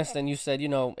least honest and you said, you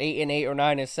know, 8-8 or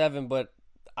 9-7, but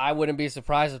I wouldn't be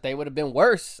surprised if they would have been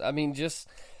worse. I mean, just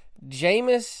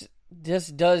Jameis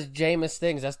just does Jameis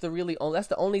things. That's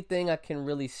the only thing I can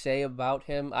really say about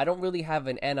him. I don't really have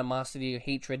an animosity,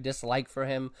 hatred, dislike for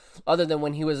him, other than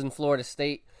when he was in Florida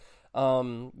State.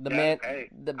 I'm a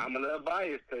little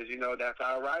biased because that's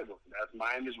our rival. That's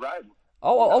Miami's rival.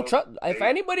 If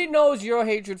anybody knows your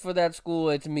hatred for that school,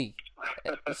 it's me.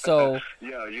 So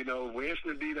yeah,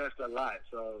 Winston beat us a lot.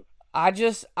 So I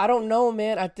don't know,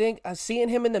 man. I think seeing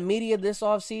him in the media this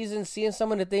offseason, seeing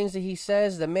some of the things that he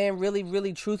says, the man really,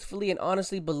 really truthfully and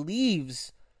honestly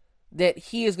believes that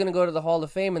he is going to go to the Hall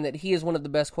of Fame and that he is one of the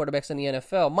best quarterbacks in the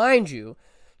NFL. Mind you,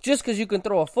 just because you can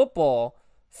throw a football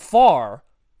far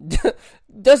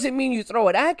doesn't mean you throw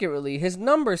it accurately. His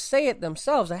numbers say it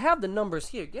themselves. I have the numbers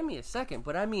here. Give me a second.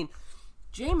 But I mean,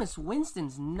 Jameis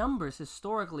Winston's numbers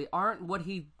historically aren't what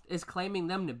he is claiming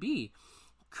them to be.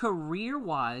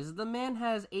 Career-wise, the man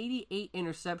has 88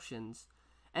 interceptions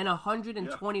and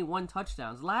 121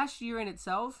 touchdowns. Last year in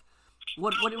itself,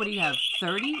 what did he have?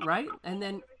 30, right? And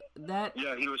then that...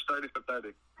 Yeah, he was 30 for 30.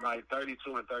 Like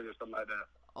 32 and 30 or something like that.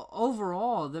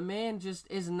 Overall, the man just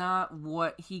is not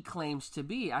what he claims to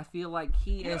be. I feel like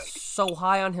he is so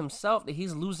high on himself that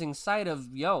he's losing sight of,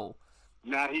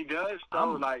 Now, he does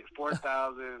throw like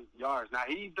 4,000 yards. Now,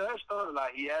 he does throw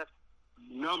like he has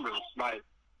numbers. Like,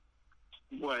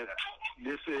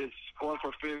 this is 4th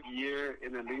or 5th year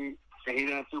in the league, and he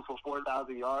done threw for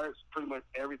 4,000 yards pretty much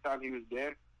every time he was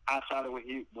there, outside of when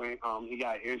he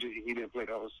got injured and he didn't play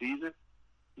the whole season.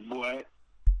 But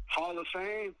Hall of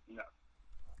Fame, no.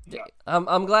 Yeah.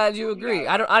 I'm glad you agree.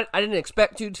 I didn't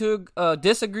expect you to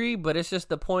disagree, but it's just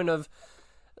the point of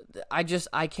I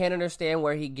can't understand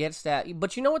where he gets that.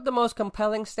 But you know what the most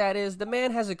compelling stat is? The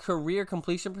man has a career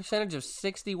completion percentage of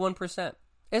 61%.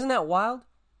 Isn't that wild?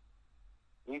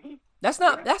 Mm-hmm. That's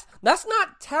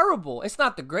not terrible. It's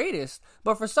not the greatest,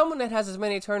 but for someone that has as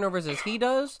many turnovers as he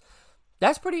does,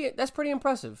 that's pretty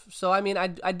impressive. So, I mean,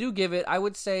 I do give it, I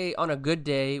would say, on a good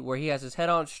day where he has his head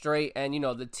on straight and,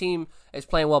 the team is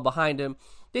playing well behind him,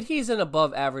 that he's an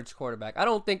above-average quarterback. I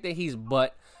don't think that he's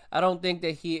I don't think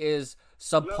that he is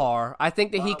subpar. I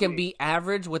think that he can be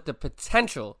average with the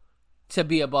potential to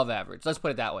be above average. Let's put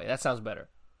it that way. That sounds better.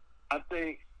 I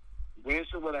think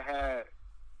Winston would have had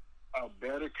a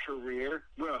better career.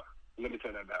 Well, let me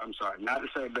tell that back. I'm sorry. Not to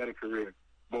say a better career,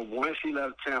 but once he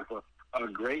left Tampa, a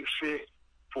great fit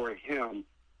for him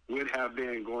would have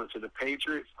been going to the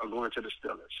Patriots or going to the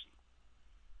Steelers.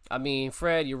 I mean,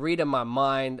 Fred, you're reading my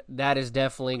mind. That is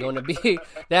definitely going to be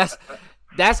that's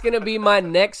going to be my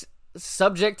next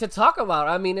subject to talk about.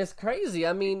 I mean, it's crazy.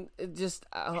 I mean,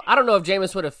 I don't know if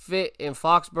Jameis would have fit in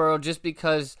Foxborough just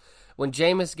because when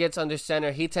Jameis gets under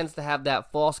center, he tends to have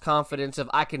that false confidence of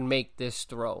I can make this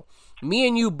throw. Me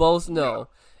and you both know. Yeah.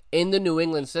 In the New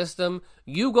England system,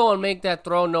 you go and make that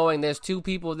throw knowing there's two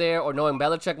people there or knowing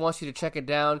Belichick wants you to check it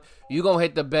down, you going to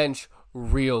hit the bench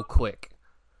real quick.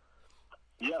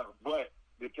 Yeah, but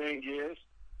the thing is,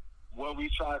 what we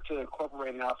tried to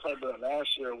incorporate in our playbook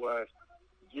last year was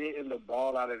getting the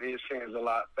ball out of his hands a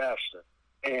lot faster.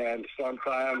 And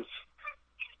sometimes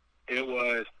it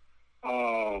was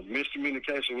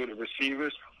miscommunication with the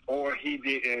receivers, or he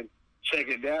didn't check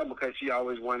it down because he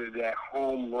always wanted that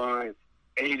home run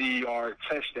 80-yard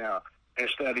touchdown.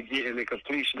 Instead of getting the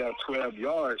completion of 12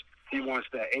 yards, he wants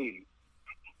that 80.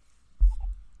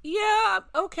 Yeah,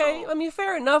 okay. I mean,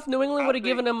 fair enough. New England would have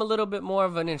given him a little bit more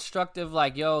of an instructive,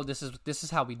 like, yo, this is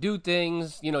how we do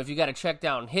things. If you got to check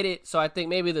down, hit it. So I think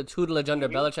maybe the tutelage under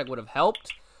Belichick would have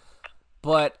helped.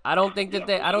 But I don't think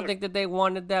that they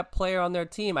wanted that player on their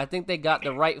team. I think they got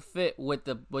the right fit with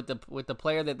the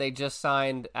player that they just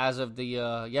signed as of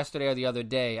the yesterday or the other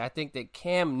day. I think that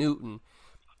Cam Newton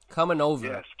coming over.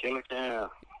 Yes, Killer Cam.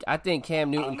 I think Cam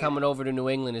Newton coming over to New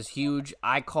England is huge.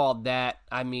 I called that.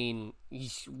 I mean,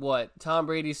 Tom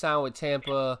Brady signed with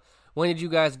Tampa. When did you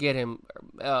guys get him?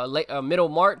 Middle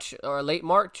March or late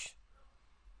March?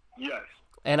 Yes.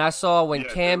 And I saw when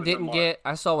Cam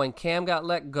got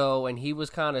let go and he was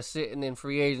kind of sitting in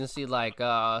free agency like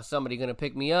somebody going to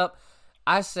pick me up.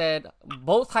 I said,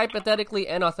 both hypothetically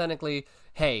and authentically,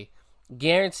 hey,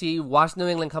 guarantee watch New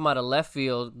England come out of left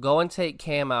field, go and take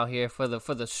Cam out here for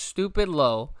the stupid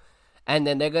low, and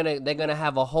then they're gonna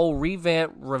have a whole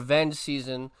revamped revenge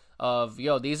season of,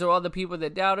 yo, these are all the people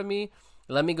that doubted me.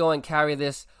 Let me go and carry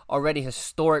this already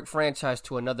historic franchise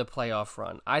to another playoff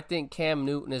run. I think Cam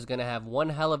Newton is going to have one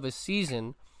hell of a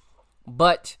season,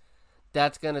 but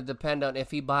that's going to depend on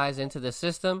if he buys into the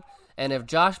system and if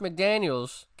Josh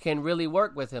McDaniels can really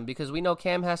work with him, because we know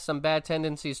Cam has some bad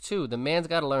tendencies too. The man's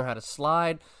got to learn how to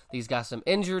slide. He's got some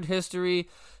injured history.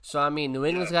 So, I mean, New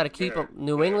England's got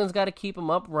to keep him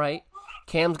upright.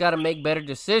 Cam's got to make better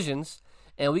decisions.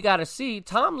 And we got to see,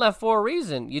 Tom left for a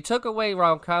reason. You took away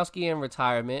Gronkowski in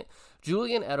retirement.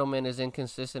 Julian Edelman is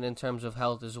inconsistent in terms of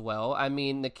health as well. I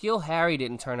mean, N'Keal Harry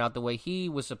didn't turn out the way he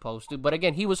was supposed to, but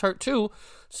again, he was hurt too.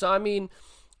 So, I mean,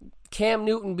 Cam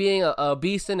Newton being a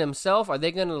beast in himself, are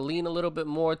they going to lean a little bit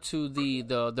more to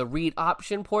the read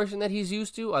option portion that he's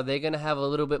used to? Are they going to have a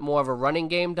little bit more of a running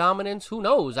game dominance? Who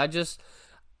knows?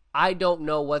 I don't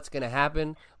know what's going to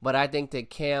happen, but I think that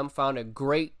Cam found a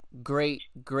great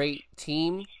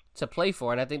team to play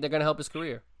for, and I think they're going to help his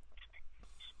career.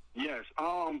 Yes.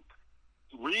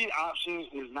 Read option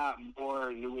is not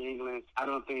more New England. I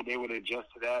don't think they would adjust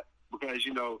to that because,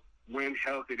 when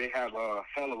healthy, they have a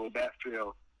hell of a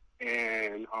backfield.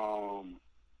 And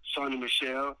Sonny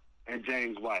Michel and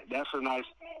James White. That's a nice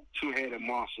two-headed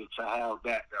monster to have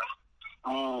back there.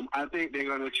 I think they're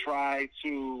going to try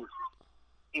to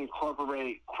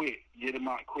incorporate quick, get them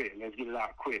out quick. Let's get it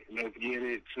out quick. Let's get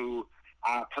it to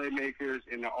our playmakers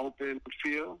in the open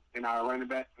field and our running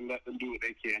backs and let them do what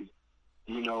they can.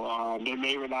 They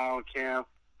may rely on Cam's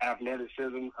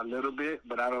athleticism a little bit,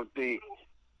 but I don't think,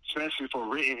 especially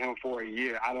for renting him for a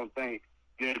year, I don't think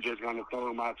they're just going to throw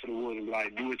him out to the woods and be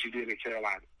like, do what you did in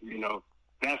Carolina.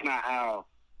 That's not how,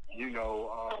 New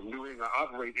England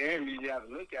operates. And you have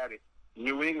to look at it.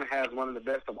 New England has one of the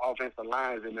best of offensive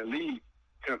lines in the league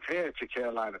compared to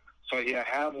Carolina. So he'll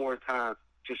have more time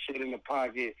to sit in the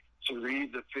pocket, to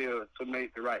read the field, to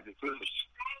make the right decisions.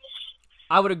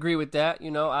 I would agree with that.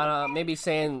 Maybe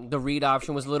saying the read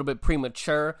option was a little bit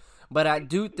premature. But I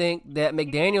do think that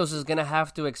McDaniels is going to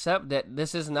have to accept that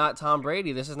this is not Tom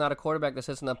Brady. This is not a quarterback that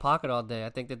sits in the pocket all day. I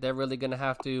think that they're really going to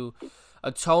have to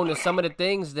atone to some of the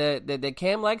things that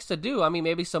Cam likes to do. I mean,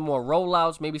 maybe some more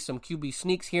rollouts, maybe some QB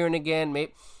sneaks here and again.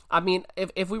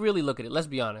 If we really look at it, let's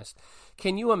be honest.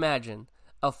 Can you imagine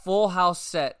a full house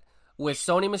set with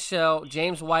Sony Michel,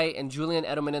 James White, and Julian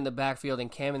Edelman in the backfield and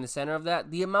Cam in the center of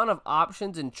that? The amount of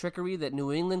options and trickery that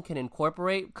New England can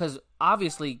incorporate, because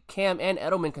obviously Cam and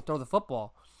Edelman can throw the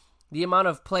football. The amount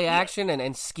of play action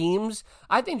and schemes,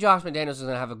 I think Josh McDaniels is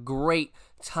going to have a great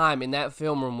time in that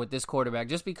film room with this quarterback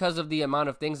just because of the amount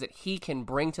of things that he can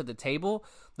bring to the table,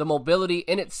 the mobility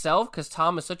in itself, because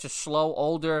Tom is such a slow,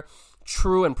 older,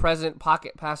 true and present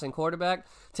pocket passing quarterback.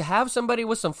 To have somebody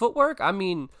with some footwork, I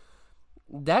mean,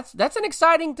 that's an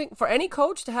exciting thing for any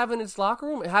coach to have in its locker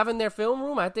room, have in their film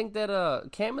room. I think that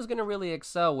Cam is going to really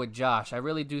excel with Josh. I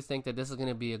really do think that this is going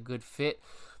to be a good fit.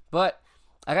 But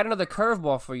I got another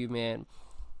curveball for you, man.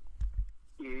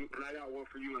 And I got one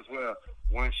for you as well.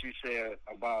 Once you said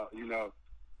about,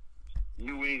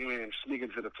 New England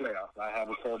sneaking to the playoffs, I have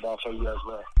a curveball for you as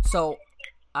well. So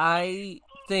I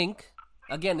think,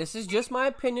 again, this is just my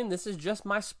opinion. This is just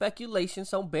my speculation,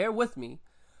 so bear with me.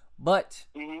 But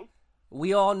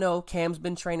we all know Cam's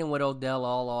been training with Odell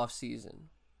all off season.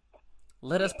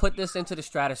 Let us put this into the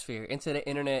stratosphere, into the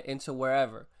internet, into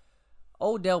wherever.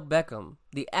 Odell Beckham,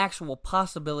 the actual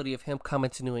possibility of him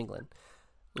coming to New England.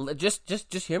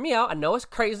 Just hear me out. I know it's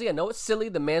crazy. I know it's silly.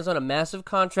 The man's on a massive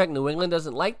contract. New England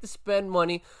doesn't like to spend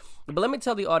money. But let me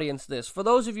tell the audience this. For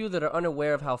those of you that are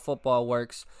unaware of how football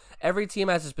works, every team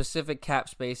has a specific cap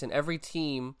space, and every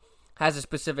team has a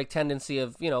specific tendency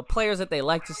of, players that they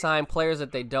like to sign, players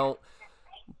that they don't.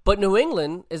 But New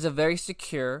England is a very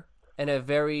secure and a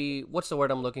very, what's the word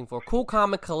I'm looking for? Cool,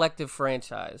 calm, and collective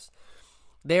franchise.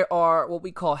 There are what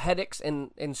we call headaches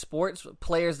in sports,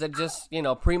 players that just,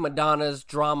 prima donnas,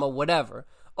 drama, whatever.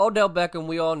 Odell Beckham,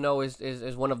 we all know,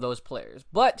 is one of those players.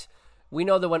 But we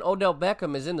know that when Odell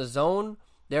Beckham is in the zone,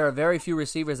 there are very few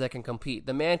receivers that can compete.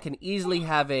 The man can easily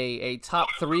have a top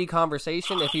 3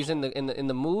 conversation if he's in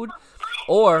the mood,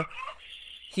 or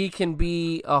he can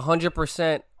be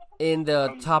 100% in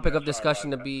the topic of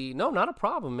discussion to be, no, not a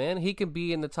problem, man. He can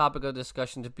be in the topic of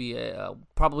discussion to be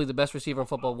probably the best receiver in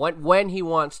football when he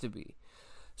wants to be.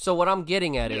 So what I'm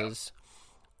getting at is,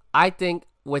 I think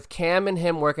with Cam and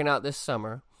him working out this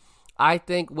summer, I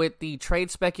think with the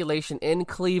trade speculation in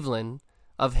Cleveland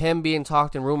of him being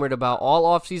talked and rumored about all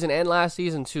offseason and last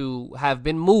season to have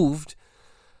been moved,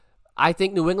 I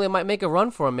think New England might make a run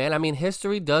for him, man. I mean,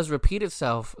 history does repeat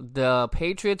itself. The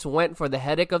Patriots went for the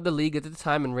headache of the league at the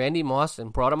time in Randy Moss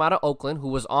and brought him out of Oakland, who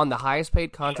was on the highest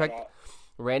paid contract.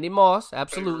 Randy Moss,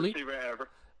 absolutely.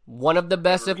 One of the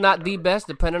best, if not the best,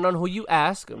 depending on who you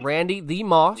ask. Randy the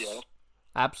Moss. Yeah.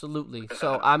 Absolutely.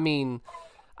 So, I mean,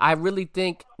 I really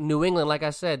think New England, like I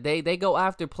said, they go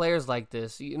after players like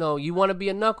this. You want to be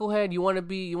a knucklehead, you want to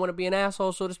be an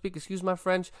asshole, so to speak, excuse my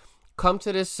French. Come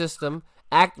to this system.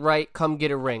 Act right, come get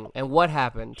a ring. And what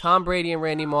happened? Tom Brady and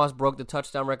Randy Moss broke the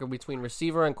touchdown record between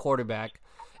receiver and quarterback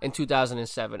in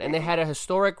 2007. And they had a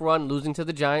historic run losing to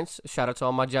the Giants. Shout out to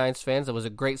all my Giants fans. It was a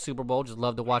great Super Bowl. Just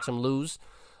love to watch them lose.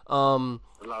 Lost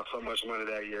so much money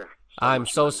that year. I'm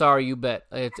so sorry. You bet.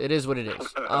 It is what it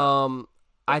is.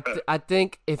 I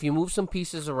think if you move some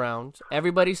pieces around,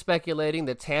 everybody's speculating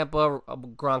that Tampa,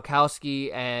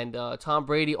 Gronkowski, and Tom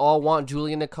Brady all want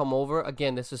Julian to come over.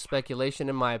 Again, this is speculation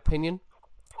in my opinion.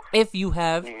 If you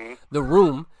have the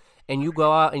room and you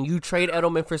go out and you trade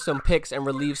Edelman for some picks and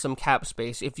relieve some cap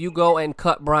space, if you go and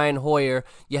cut Brian Hoyer,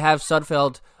 you have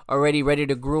Sudfeld already ready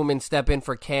to groom and step in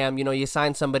for Cam. You know, you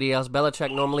sign somebody else.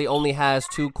 Belichick normally only has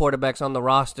 2 quarterbacks on the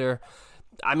roster.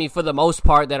 I mean, for the most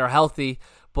part, that are healthy.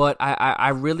 But I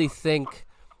really think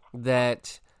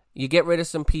that you get rid of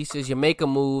some pieces, you make a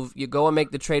move, you go and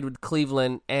make the trade with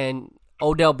Cleveland, and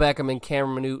Odell Beckham and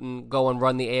Cameron Newton go and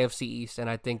run the AFC East. And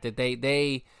I think that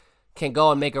they can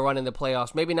go and make a run in the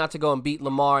playoffs. Maybe not to go and beat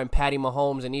Lamar and Patty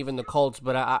Mahomes and even the Colts,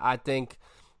 but I think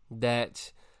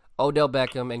that Odell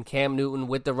Beckham and Cam Newton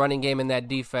with the running game and that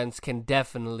defense can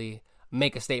definitely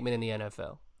make a statement in the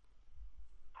NFL.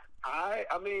 I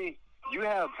mean, you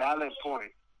have valid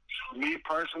points. Me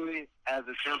personally, as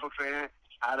a Tampa fan,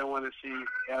 I don't want to see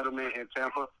Edelman in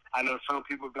Tampa. I know some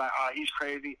people be like, "Oh, he's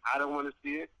crazy." I don't want to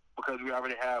see it because we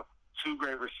already have 2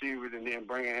 great receivers, and then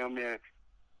bringing him in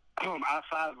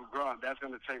outside of Gronk, that's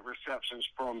going to take receptions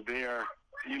from there,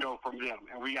 from them,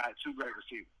 and we got 2 great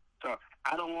receivers. So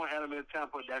I don't want Edelman in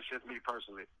Tampa. That's just me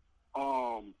personally.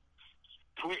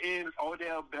 Putting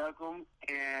Odell Beckham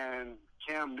and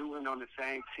Cam Newton on the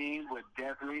same team would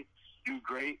definitely do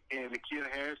great. And N'Keal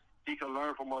Harris, he could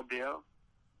learn from Odell,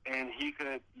 and he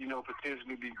could,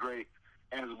 potentially be great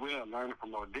as well, learning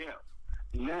from Odell.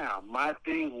 Now, my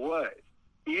thing was,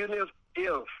 even if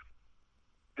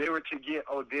they were to get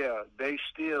Odell, they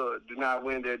still do not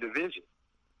win their division.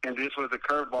 And this was a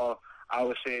curveball I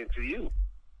was saying to you.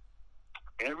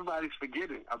 Everybody's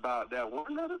forgetting about that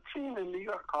one other team in New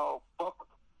York called Buffalo,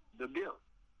 the Bills.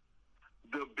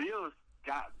 The Bills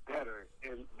got better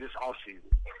in this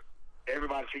offseason.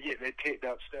 Everybody forget they picked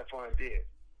up Stephon Diggs,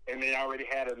 and they already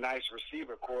had a nice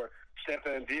receiver core.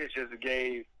 Stephon Diggs just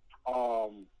gave,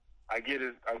 I get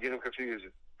him confused.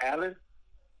 Allen?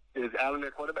 Is Allen their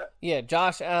quarterback? Yeah,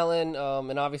 Josh Allen,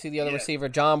 and obviously the other receiver,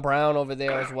 John Brown over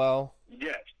there as well.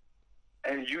 Yes.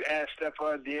 And you add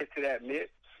Stephon Diggs to that mix,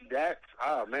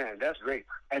 that's great.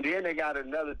 And then they got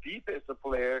another defensive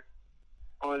player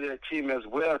on their team as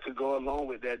well to go along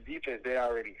with that defense they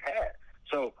already had.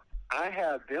 So I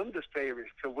have them the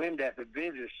favorites to win that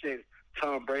division since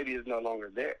Tom Brady is no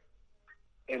longer there.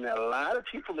 And a lot of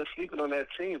people are sleeping on that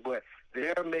team, but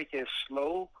they're making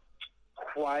slow,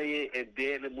 quiet, and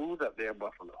deadly moves up there in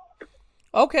Buffalo.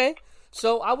 Okay.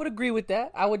 So I would agree with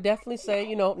that. I would definitely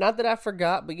say, not that I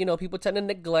forgot, but, people tend to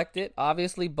neglect it.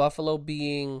 Obviously, Buffalo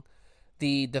being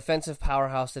the defensive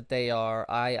powerhouse that they are,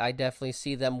 I definitely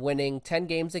see them winning 10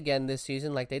 games again this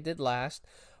season like they did last.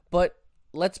 But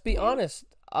let's be honest.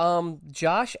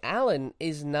 Josh Allen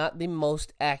is not the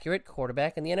most accurate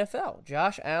quarterback in the NFL.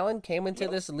 Josh Allen came into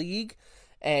this league,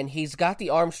 and he's got the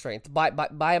arm strength by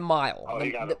a mile. Oh, he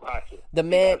got a rocket.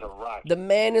 The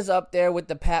man is up there with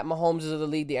the Pat Mahomes of the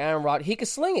league, the Aaron Rodgers. He can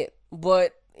sling it,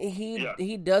 but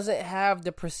he doesn't have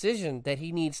the precision that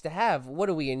he needs to have. What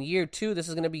are we in year 2? This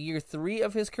is going to be year 3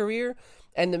 of his career,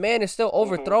 and the man is still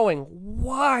overthrowing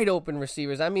wide open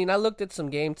receivers. I mean, I looked at some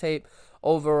game tape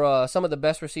over some of the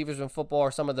best receivers in football or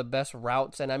some of the best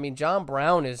routes. And, I mean, John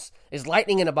Brown is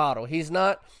lightning in a bottle. He's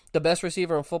not the best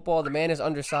receiver in football. The man is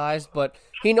undersized, but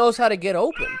he knows how to get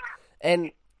open.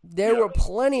 And there were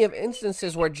plenty of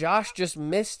instances where Josh just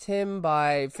missed him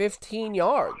by 15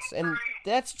 yards. And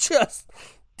that's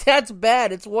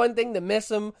bad. It's one thing to miss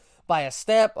him by a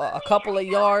step, a couple of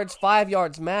yards, 5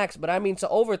 yards max. But, I mean, to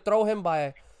overthrow him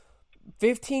by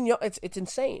 15 yards, it's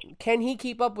insane. Can he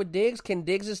keep up with Diggs? Can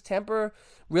Diggs' temper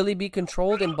really be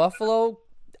controlled in Buffalo?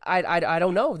 I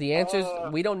don't know. The answer is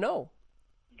we don't know.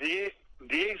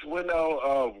 Diggs' window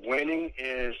of winning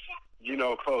is,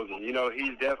 closing.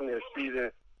 He's definitely a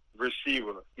seasoned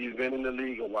receiver. He's been in the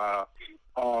league a while.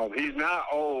 He's not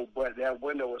old, but that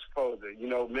window is closing.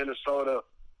 Minnesota,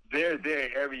 they're there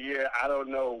every year. I don't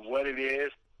know what it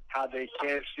is, how they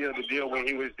can't seal the deal when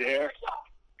he was there.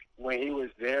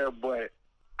 But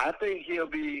I think he'll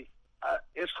be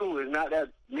it's cool. It's not that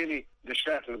many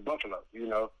distractions in Buffalo,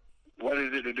 What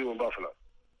is it to do in Buffalo,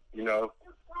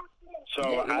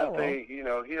 So I think,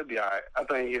 he'll be all right. I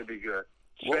think he'll be good,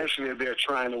 especially if they're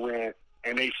trying to win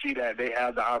and they see that they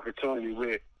have the opportunity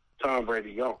with Tom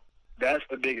Brady gone. That's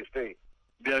the biggest thing.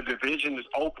 The division is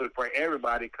open for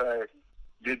everybody because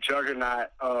the juggernaut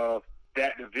of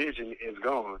that division is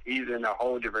gone. He's in a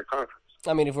whole different conference.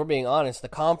 I mean, if we're being honest, the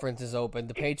conference is open.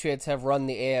 The Patriots have run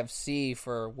the AFC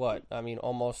for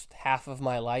almost half of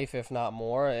my life, if not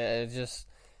more.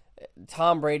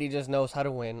 Tom Brady just knows how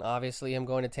to win. Obviously, him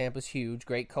going to Tampa's huge.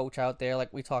 Great coach out there,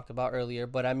 like we talked about earlier.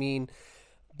 But, I mean,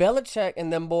 Belichick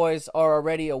and them boys are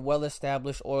already a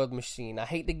well-established oiled machine. I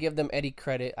hate to give them any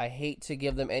credit. I hate to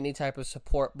give them any type of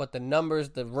support. But the numbers,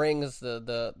 the rings,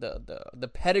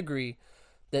 the pedigree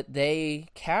that they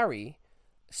carry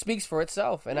speaks for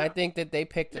itself. And I think that they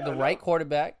picked the right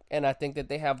quarterback, and I think that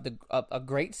they have a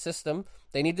great system.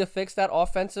 They need to fix that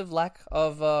offensive lack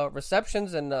of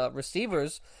receptions and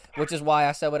receivers, which is why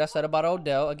I said what I said about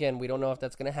Odell. Again, we don't know if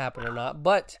that's going to happen or not,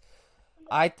 but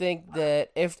I think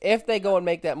that if they go and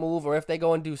make that move, or if they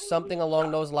go and do something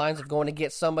along those lines of going to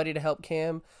get somebody to help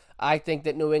Cam, I think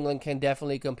that New England can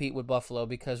definitely compete with Buffalo,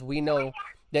 because we know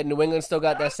that New England still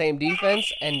got that same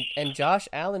defense, and Josh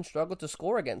Allen struggled to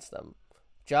score against them.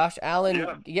 Josh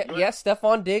Allen, yes,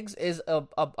 Stephon Diggs is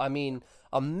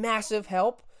a massive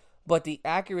help, but the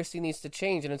accuracy needs to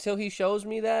change. And until he shows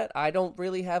me that, I don't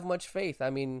really have much faith. I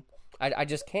mean, I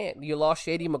just can't. You lost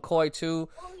Shady McCoy too.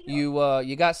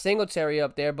 You got Singletary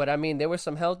up there, but I mean, there were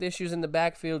some health issues in the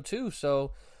backfield too.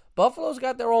 So Buffalo's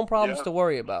got their own problems to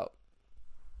worry about.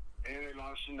 And they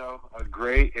lost, a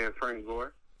great and Frank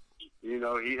Gore. He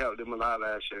helped them a lot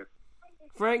last year.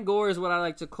 Frank Gore is what I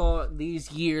like to call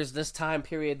these years, this time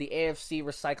period, the AFC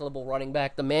recyclable running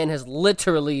back. The man has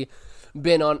literally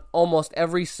been on almost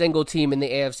every single team in the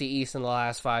AFC East in the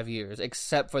last 5 years,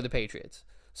 except for the Patriots.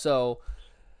 So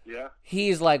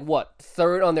he's like,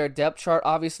 third on their depth chart.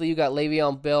 Obviously, you got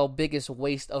Le'Veon Bell, biggest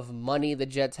waste of money the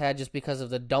Jets had just because of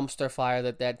the dumpster fire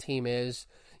that team is.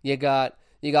 You got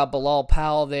Bilal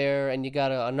Powell there, and you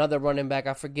got another running back.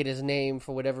 I forget his name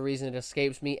for whatever reason. It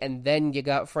escapes me. And then you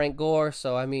got Frank Gore.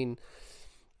 So, I mean,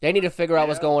 they need to figure out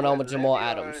what's going on with Jamal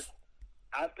Adams.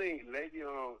 I think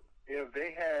Le'Veon, if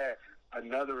they had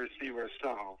another receiver,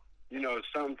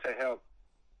 something to help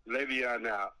Le'Veon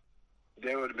out,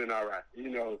 they would have been all right.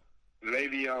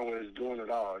 Le'Veon was doing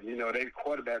it all. They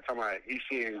quarterback talking about he's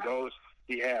seeing ghosts.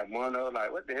 He had mono,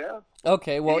 like, what the hell?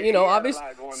 Okay, well, obviously,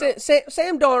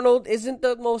 Sam Darnold isn't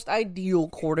the most ideal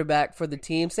quarterback for the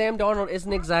team. Sam Darnold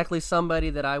isn't exactly somebody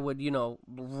that I would,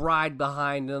 ride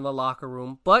behind in the locker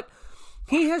room. But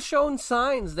he has shown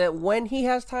signs that when he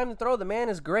has time to throw, the man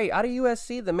is great. Out of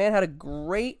USC, the man had a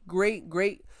great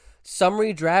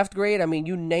summary draft grade. I mean,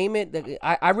 you name it.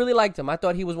 I really liked him. I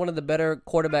thought he was one of the better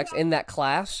quarterbacks in that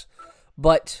class.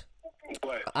 But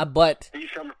he's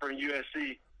coming from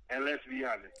USC. And let's be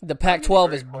honest, the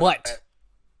Pac-12 is butt.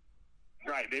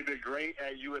 Right, they've been great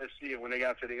at USC, and when they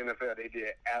got to the NFL, they did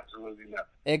absolutely nothing.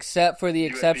 Except for the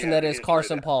exception that is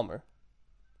Carson Palmer.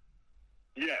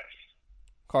 Yes.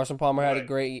 Carson Palmer had a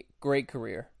great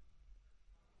career.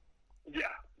 Yeah,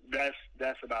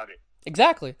 that's about it.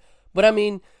 Exactly. But, I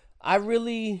mean,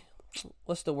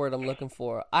 what's the word I'm looking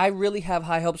for? I really have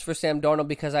high hopes for Sam Darnold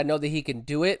because I know that he can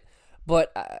do it.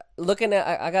 But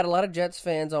I got a lot of Jets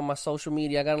fans on my social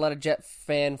media. I got a lot of Jet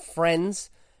fan friends,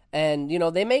 and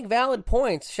they make valid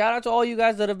points. Shout out to all you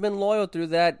guys that have been loyal through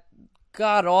that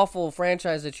god awful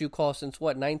franchise that you call since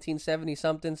 1970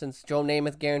 something. Since Joe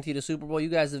Namath guaranteed a Super Bowl, you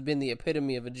guys have been the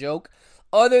epitome of a joke.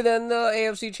 Other than the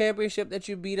AFC Championship that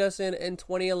you beat us in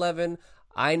 2011,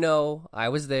 I know I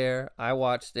was there, I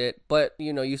watched it, but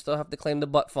you still have to claim the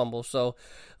butt fumble. So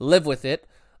live with it.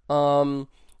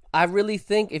 I really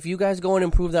think if you guys go and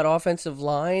improve that offensive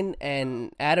line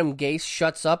and Adam Gase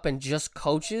shuts up and just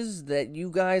coaches, that you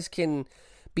guys can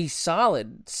be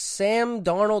solid. Sam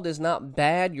Darnold is not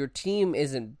bad. Your team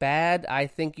isn't bad. I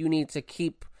think you need to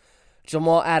keep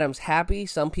Jamal Adams happy.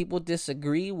 Some people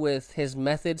disagree with his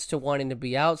methods to wanting to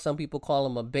be out. Some people call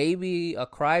him a baby, a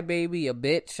crybaby, a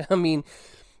bitch. I mean,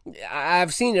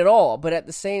 I've seen it all. But at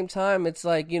the same time, it's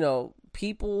like,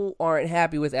 people aren't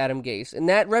happy with Adam Gase. And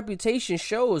that reputation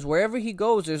shows wherever he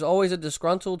goes, there's always a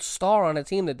disgruntled star on a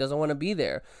team that doesn't want to be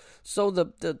there. So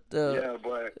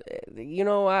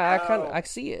I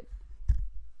see it.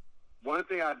 One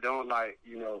thing I don't like,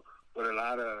 what a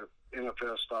lot of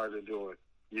NFL stars are doing,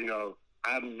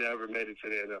 I've never made it to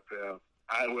the NFL.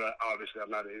 Obviously I'm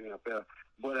not in the NFL,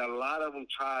 but a lot of them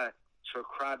try to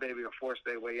crybaby and force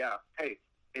their way out. Hey,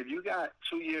 if you got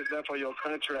 2 years left on your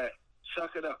contract,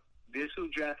 suck it up. This who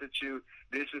drafted you.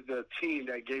 This is the team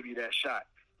that gave you that shot.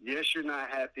 Yes, you're not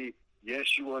happy.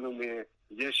 Yes, you want to win.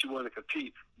 Yes, you want to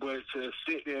compete. But to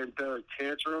sit there and throw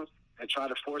tantrums and try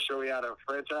to force your way out of a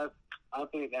franchise, I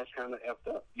think that's kind of effed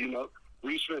up.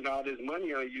 We spent all this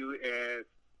money on you, and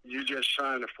you're just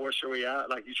trying to force your way out,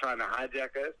 like you're trying to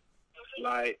hijack us.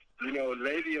 Like,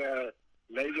 Le'Veon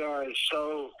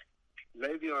showed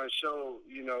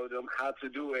them how to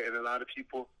do it, and a lot of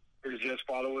people is just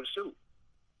following suit.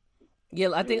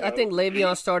 Yeah, I think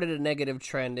Le'Veon started a negative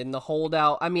trend in the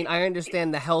holdout. I mean, I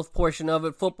understand the health portion of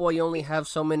it. Football, you only have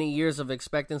so many years of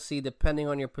expectancy depending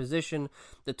on your position,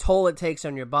 the toll it takes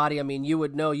on your body. I mean, you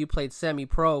would know, you played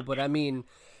semi-pro, but I mean,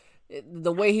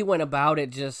 the way he went about it,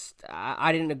 just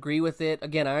I didn't agree with it.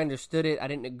 Again, I understood it. I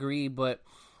didn't agree, but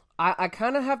I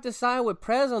kind of have to side with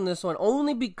Prez on this one,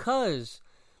 only because,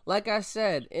 like I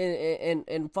said,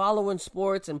 in following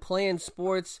sports and playing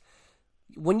sports,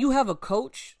 when you have a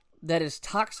coach that is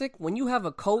toxic, when you have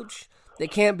a coach that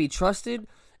can't be trusted,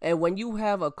 and when you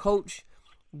have a coach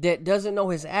that doesn't know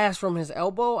his ass from his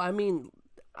elbow, I mean,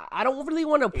 I don't really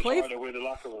want to play. It's hard to win the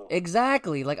locker room.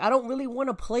 Exactly. Like, I don't really want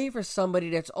to play for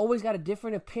somebody that's always got a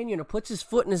different opinion or puts his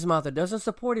foot in his mouth or doesn't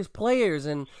support his players.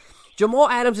 And Jamal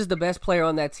Adams is the best player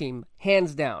on that team,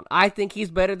 hands down. I think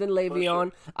he's better than Le'Veon.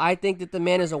 Sure. I think that the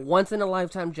man is a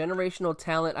once-in-a-lifetime generational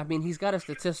talent. I mean, he's got a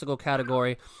statistical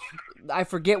category. I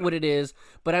forget what it is,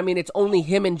 but I mean, it's only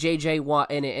him and J.J. Watt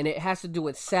in it, and it has to do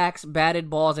with sacks, batted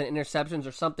balls, and interceptions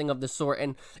or something of the sort,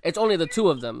 and it's only the two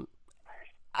of them.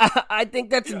 I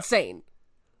think that's insane.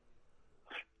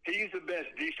 He's the best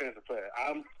defensive player.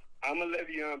 I'm a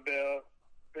Le'Veon Bell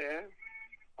fan.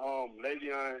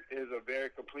 Le'Veon is a very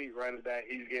complete running back.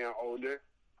 He's getting older.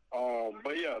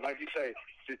 But yeah, like you say,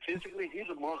 statistically, he's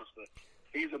a monster.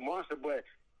 He's a monster, but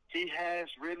he has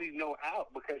really no out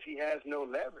because he has no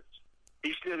leverage.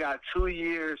 He still got 2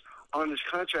 years on his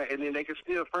contract, and then they can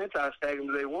still franchise tag him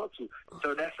if they want to.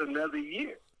 So that's another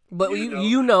year. But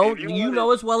you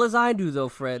know as well as I do, though,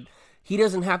 Fred, he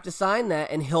doesn't have to sign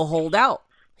that, and he'll hold out.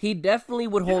 He definitely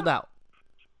would hold out.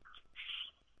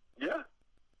 Yeah.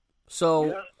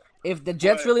 So if the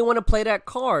Jets really want to play that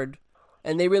card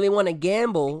and they really want to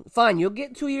gamble, fine, you'll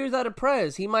get 2 years out of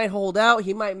Prez. He might hold out.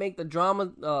 He might make the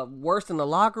drama worse in the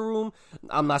locker room.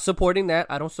 I'm not supporting that.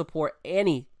 I don't support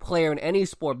any player in any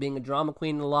sport being a drama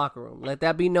queen in the locker room. Let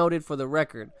that be noted for the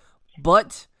record.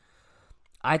 But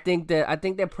I think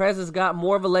that Prez has got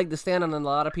more of a leg to stand on than a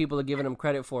lot of people are giving him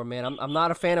credit for, man. I'm not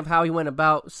a fan of how he went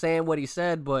about saying what he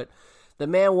said, but the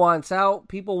man wants out.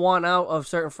 People want out of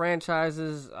certain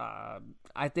franchises.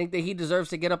 I think that he deserves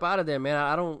to get up out of there, man.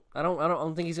 I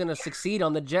don't think he's going to succeed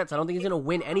on the Jets. I don't think he's going to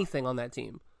win anything on that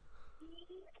team.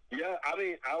 Yeah, I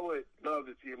mean, I would love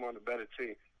to see him on a better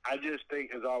team. I just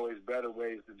think there's always better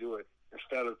ways to do it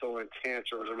instead of throwing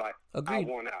tantrums or like, Agreed.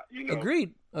 I want out. You know,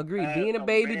 Agreed. Being a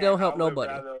baby don't help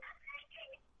nobody.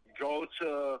 Go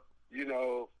to,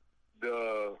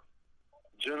 the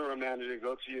general manager,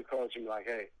 go to your coach and be like,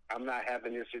 hey, I'm not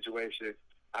having this situation.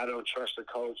 I don't trust the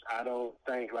coach. I don't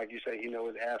think, like you say, he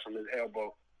knows his ass from his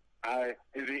elbow.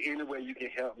 Is there any way you can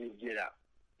help me get out?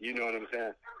 You know what I'm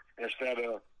saying? Instead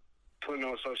of putting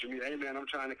on social media, hey, man, I'm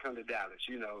trying to come to Dallas,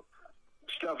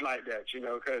 stuff like that,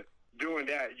 because doing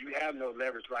that, you have no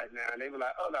leverage right now. And they were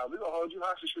like, oh, no, we're going to hold you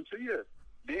hostage for 2 years.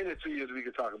 Then in 2 years, we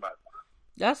can talk about it.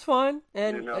 That's fine.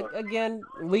 And, again,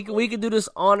 we could do this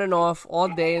on and off all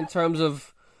day in terms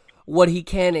of what he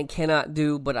can and cannot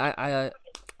do, but I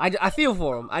feel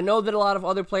for him. I know that a lot of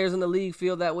other players in the league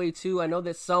feel that way too. I know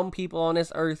that some people on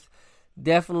this earth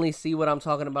definitely see what I'm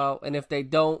talking about, and if they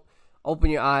don't, open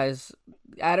your eyes.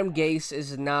 Adam Gase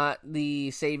is not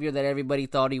the savior that everybody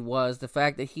thought he was. The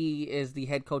fact that he is the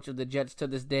head coach of the Jets to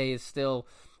this day is still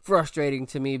frustrating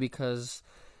to me because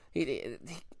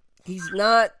he's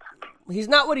not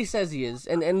what he says he is.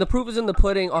 And the proof is in the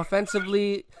pudding.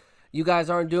 Offensively, you guys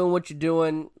aren't doing what you're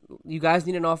doing. You guys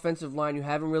need an offensive line. You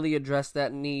haven't really addressed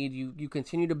that need. You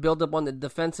continue to build up on the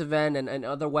defensive end and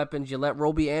other weapons. You let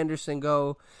Robbie Anderson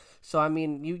go. So, I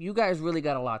mean, you guys really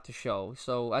got a lot to show.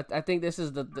 So, I think this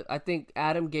is I think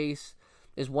Adam Gase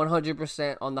is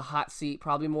 100% on the hot seat,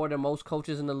 probably more than most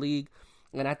coaches in the league.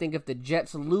 And I think if the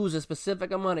Jets lose a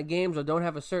specific amount of games or don't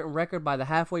have a certain record by the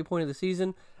halfway point of the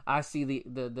season, I see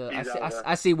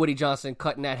I see Woody Johnson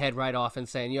cutting that head right off and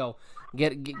saying, "Yo,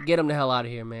 get him the hell out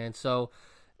of here, man." So,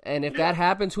 and if that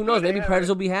happens, who knows? Maybe Predators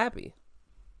will be happy.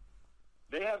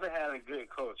 They haven't had a good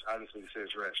coach, honestly,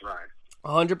 since Rex Ryan.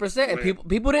 100%. And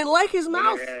people didn't like his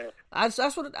mouth. That's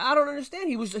what I don't understand.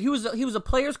 He was a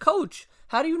player's coach.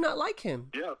 How do you not like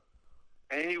him? Yeah,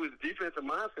 and he was defensive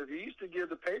mindset. He used to give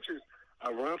the Patriots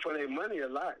a run for their money a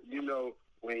lot.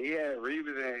 When he had Reeves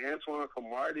and Antoine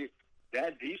Cromartie,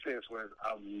 that defense was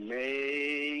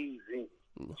amazing.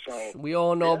 So we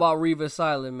all know about Reeves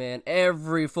Island, man.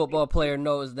 Every football player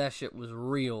knows that shit was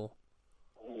real.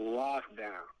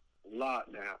 Lockdown.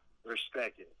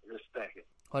 Respect it.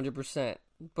 100%.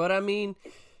 But I mean,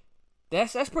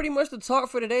 That's pretty much the talk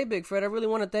for today, Big Fred. I really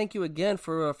want to thank you again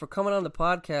for coming on the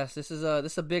podcast. This is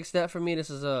a big step for me. This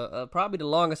is probably the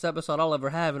longest episode I'll ever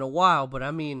have in a while. But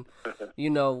I mean,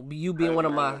 you being one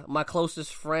of my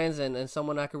closest friends and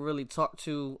someone I could really talk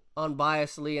to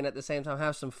unbiasedly and at the same time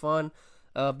have some fun.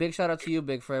 Big shout out to you,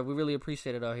 Big Fred. We really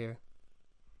appreciate it out here.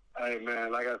 Hey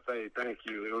man, like I say, thank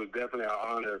you. It was definitely an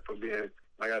honor for being,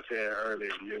 like I said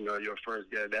earlier, your first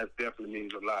guest. That definitely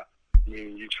means a lot.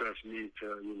 You trust me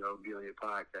to, be on your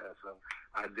podcast. So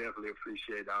I definitely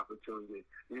appreciate the opportunity,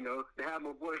 to have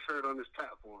my voice heard on this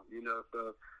platform,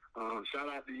 So shout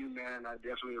out to you, man. I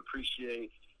definitely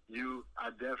appreciate you.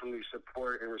 I definitely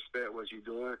support and respect what you're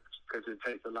doing because it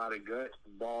takes a lot of guts,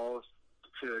 balls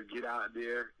to get out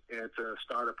there and to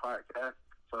start a podcast.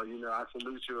 So, I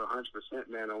salute you 100%,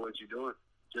 man, on what you're doing.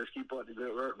 Just keep up the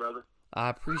good work, brother. I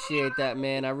appreciate that,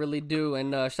 man. I really do.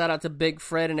 And shout out to Big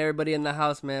Fred and everybody in the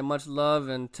house, man. Much love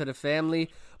and to the family.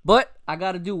 But I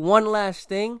got to do one last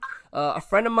thing. A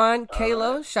friend of mine,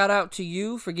 Kayla, shout out to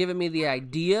you for giving me the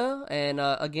idea. And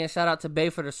again, shout out to Bay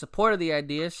for the support of the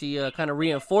idea. She kind of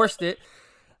reinforced it.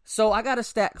 So I got a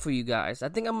stack for you guys. I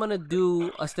think I'm going to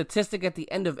do a statistic at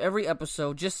the end of every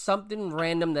episode. Just something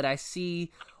random that I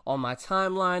see on my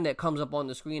timeline that comes up on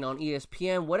the screen on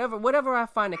ESPN, whatever I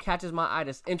find that catches my eye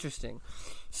that's interesting.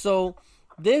 So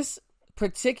this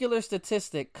particular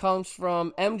statistic comes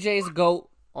from MJ's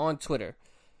GOAT on Twitter.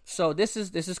 So this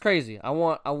is crazy. I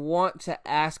want to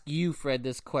ask you, Fred,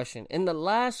 this question. In the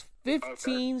last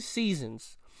 15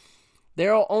 seasons,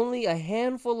 there are only a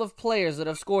handful of players that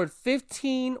have scored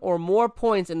 15 or more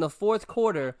points in the fourth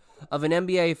quarter of an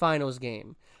NBA Finals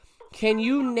game. Can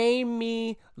you name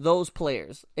me those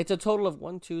players? It's a total of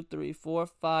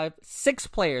 6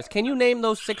 players. Can you name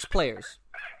those 6 players?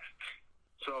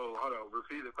 So, hold on.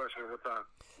 Repeat the question one time.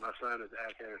 My son is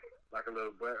acting like a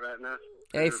little butt right now.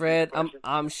 Hey, Fred,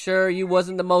 I'm sure you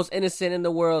wasn't the most innocent in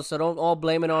the world, so don't all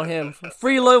blame it on him.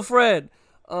 Free little Fred.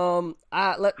 There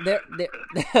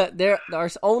are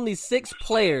only 6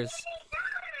 players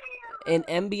in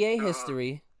NBA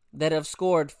history that have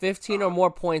scored 15 or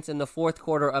more points in the fourth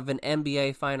quarter of an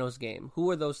NBA Finals game. Who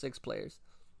are those 6 players?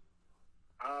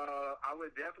 I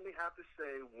would definitely have to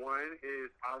say one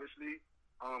is obviously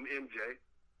MJ.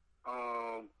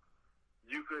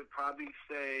 You could probably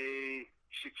say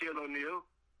Shaquille O'Neal.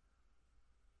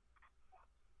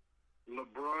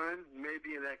 LeBron may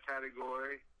be in that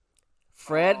category.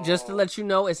 Fred, just to let you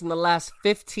know, it's in the last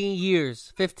 15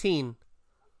 years. 15.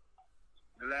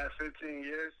 The last 15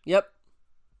 years? Yep.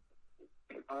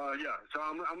 Yeah, so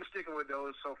I'm sticking with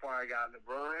those. So far, I got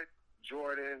LeBron,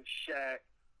 Jordan, Shaq.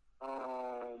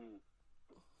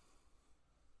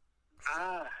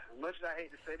 Much as I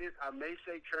hate to say this, I may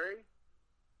say Curry.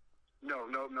 No,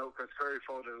 because Curry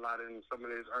folded a lot in some of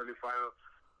his early final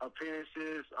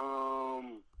appearances.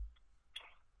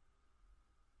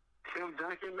 Tim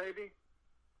Duncan, maybe.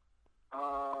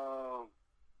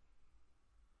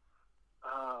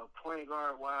 Point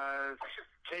guard wise,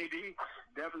 KD,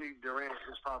 definitely Durant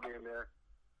is probably in there.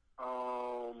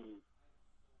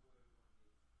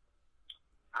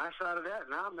 Outside of that,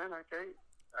 man, I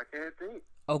can't think.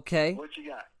 Okay. What you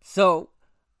got? So,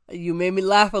 you made me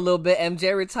laugh a little bit.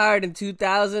 MJ retired in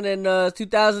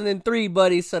 2003,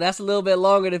 buddy. So that's a little bit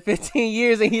longer than 15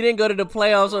 years, and he didn't go to the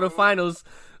playoffs or the finals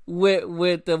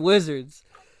with the Wizards.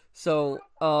 So,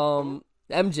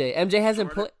 MJ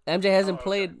hasn't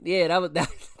played. Yeah, that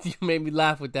you made me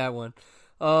laugh with that one.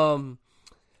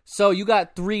 So you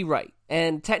got 3 right,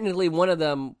 and technically one of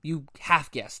them you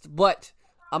half guessed, but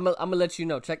I'm gonna let you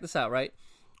know. Check this out, right?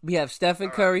 We have Stephen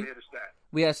Curry.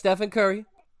 We have Stephen Curry.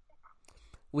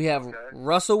 We have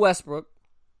Russell Westbrook.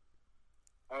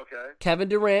 Okay. Kevin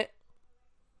Durant.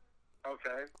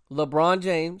 Okay. LeBron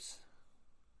James.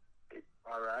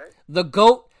 All right. The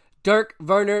GOAT, Dirk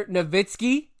Werner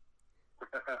Nowitzki.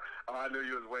 Oh, I knew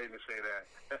you was waiting to say that.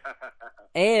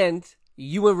 And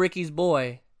you and Ricky's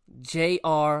boy,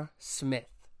 J.R. Smith.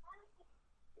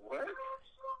 What?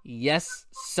 Yes,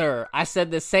 sir. I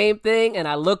said the same thing, and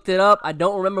I looked it up. I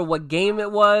don't remember what game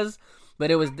it was,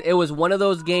 but it was one of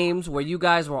those games where you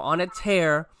guys were on a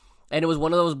tear, and it was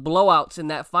one of those blowouts in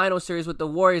that final series with the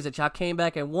Warriors that y'all came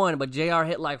back and won, but J.R.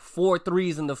 hit like 4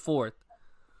 threes in the fourth.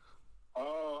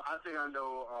 Oh, I think I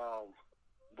know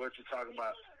what you're talking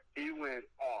about. He went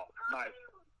off. Like,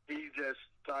 he just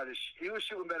started. He was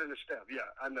shooting better than Steph. Yeah,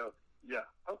 I know. Yeah.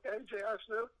 Okay, J.R.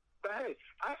 Smith. But hey,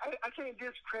 I can't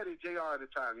discredit J.R. at the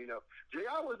time.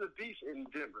 J.R. was a beast in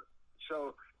Denver.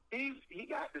 So he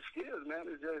got the skills, man.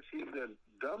 It's just he's a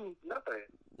dumb nothing.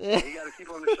 He got to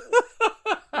keep on the shirt.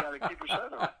 He got to keep his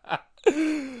shirt on.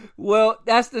 Well,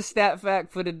 that's the stat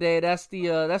fact for the day. That's the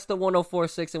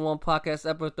 104.6 and 1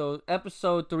 podcast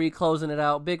episode 3, closing it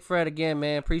out. Big Fred, again,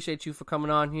 man, appreciate you for coming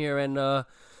on here, and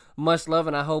much love,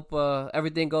 and I hope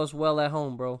everything goes well at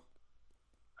home, bro.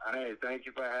 Hey, thank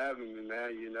you for having me,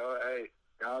 man. You know, hey,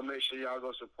 y'all make sure y'all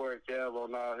go support Kev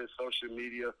on all his social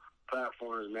media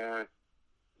platforms, man.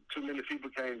 Too many people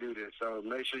can't do this, so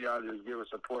make sure y'all just give him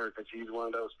support, because he's one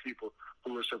of those people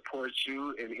who will support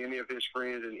you and any of his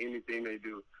friends in anything they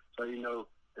do. So, you know,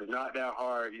 it's not that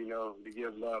hard, you know, to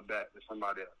give love back to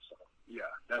somebody else. So, yeah,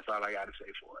 that's all I got to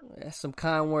say for it. That's some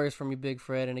kind words from you, Big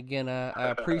Fred. And again, I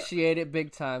appreciate it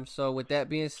big time. So with that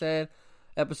being said,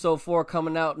 episode 4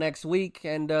 coming out next week,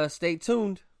 and stay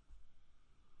tuned.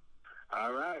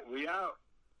 All right, we out.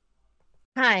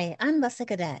 Hi, I'm Lessa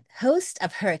Gadet, host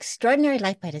of her Extraordinary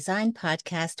Life by Design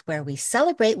podcast, where we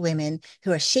celebrate women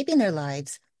who are shaping their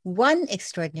lives one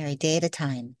extraordinary day at a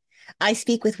time. I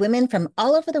speak with women from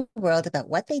all over the world about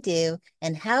what they do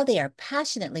and how they are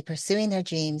passionately pursuing their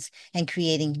dreams and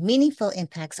creating meaningful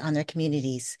impacts on their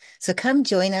communities. So come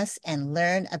join us and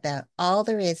learn about all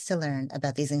there is to learn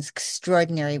about these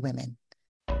extraordinary women.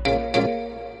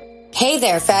 Hey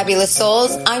there, fabulous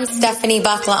souls. I'm Stephanie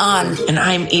Baklaan. And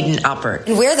I'm Eden Alpert.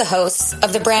 And we're the hosts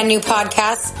of the brand new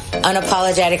podcast,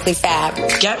 Unapologetically Fab.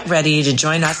 Get ready to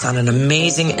join us on an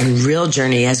amazing and real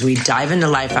journey as we dive into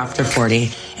life after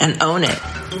 40 and own it.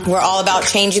 We're all about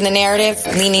changing the narrative,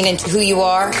 leaning into who you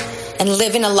are, and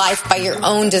living a life by your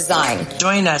own design.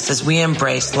 Join us as we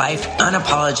embrace life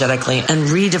unapologetically and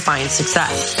redefine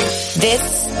success. This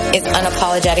is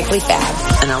Unapologetically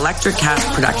Fab, an Electric Cast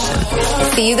production.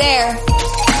 See you there.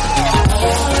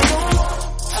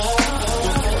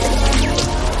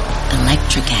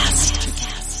 Electric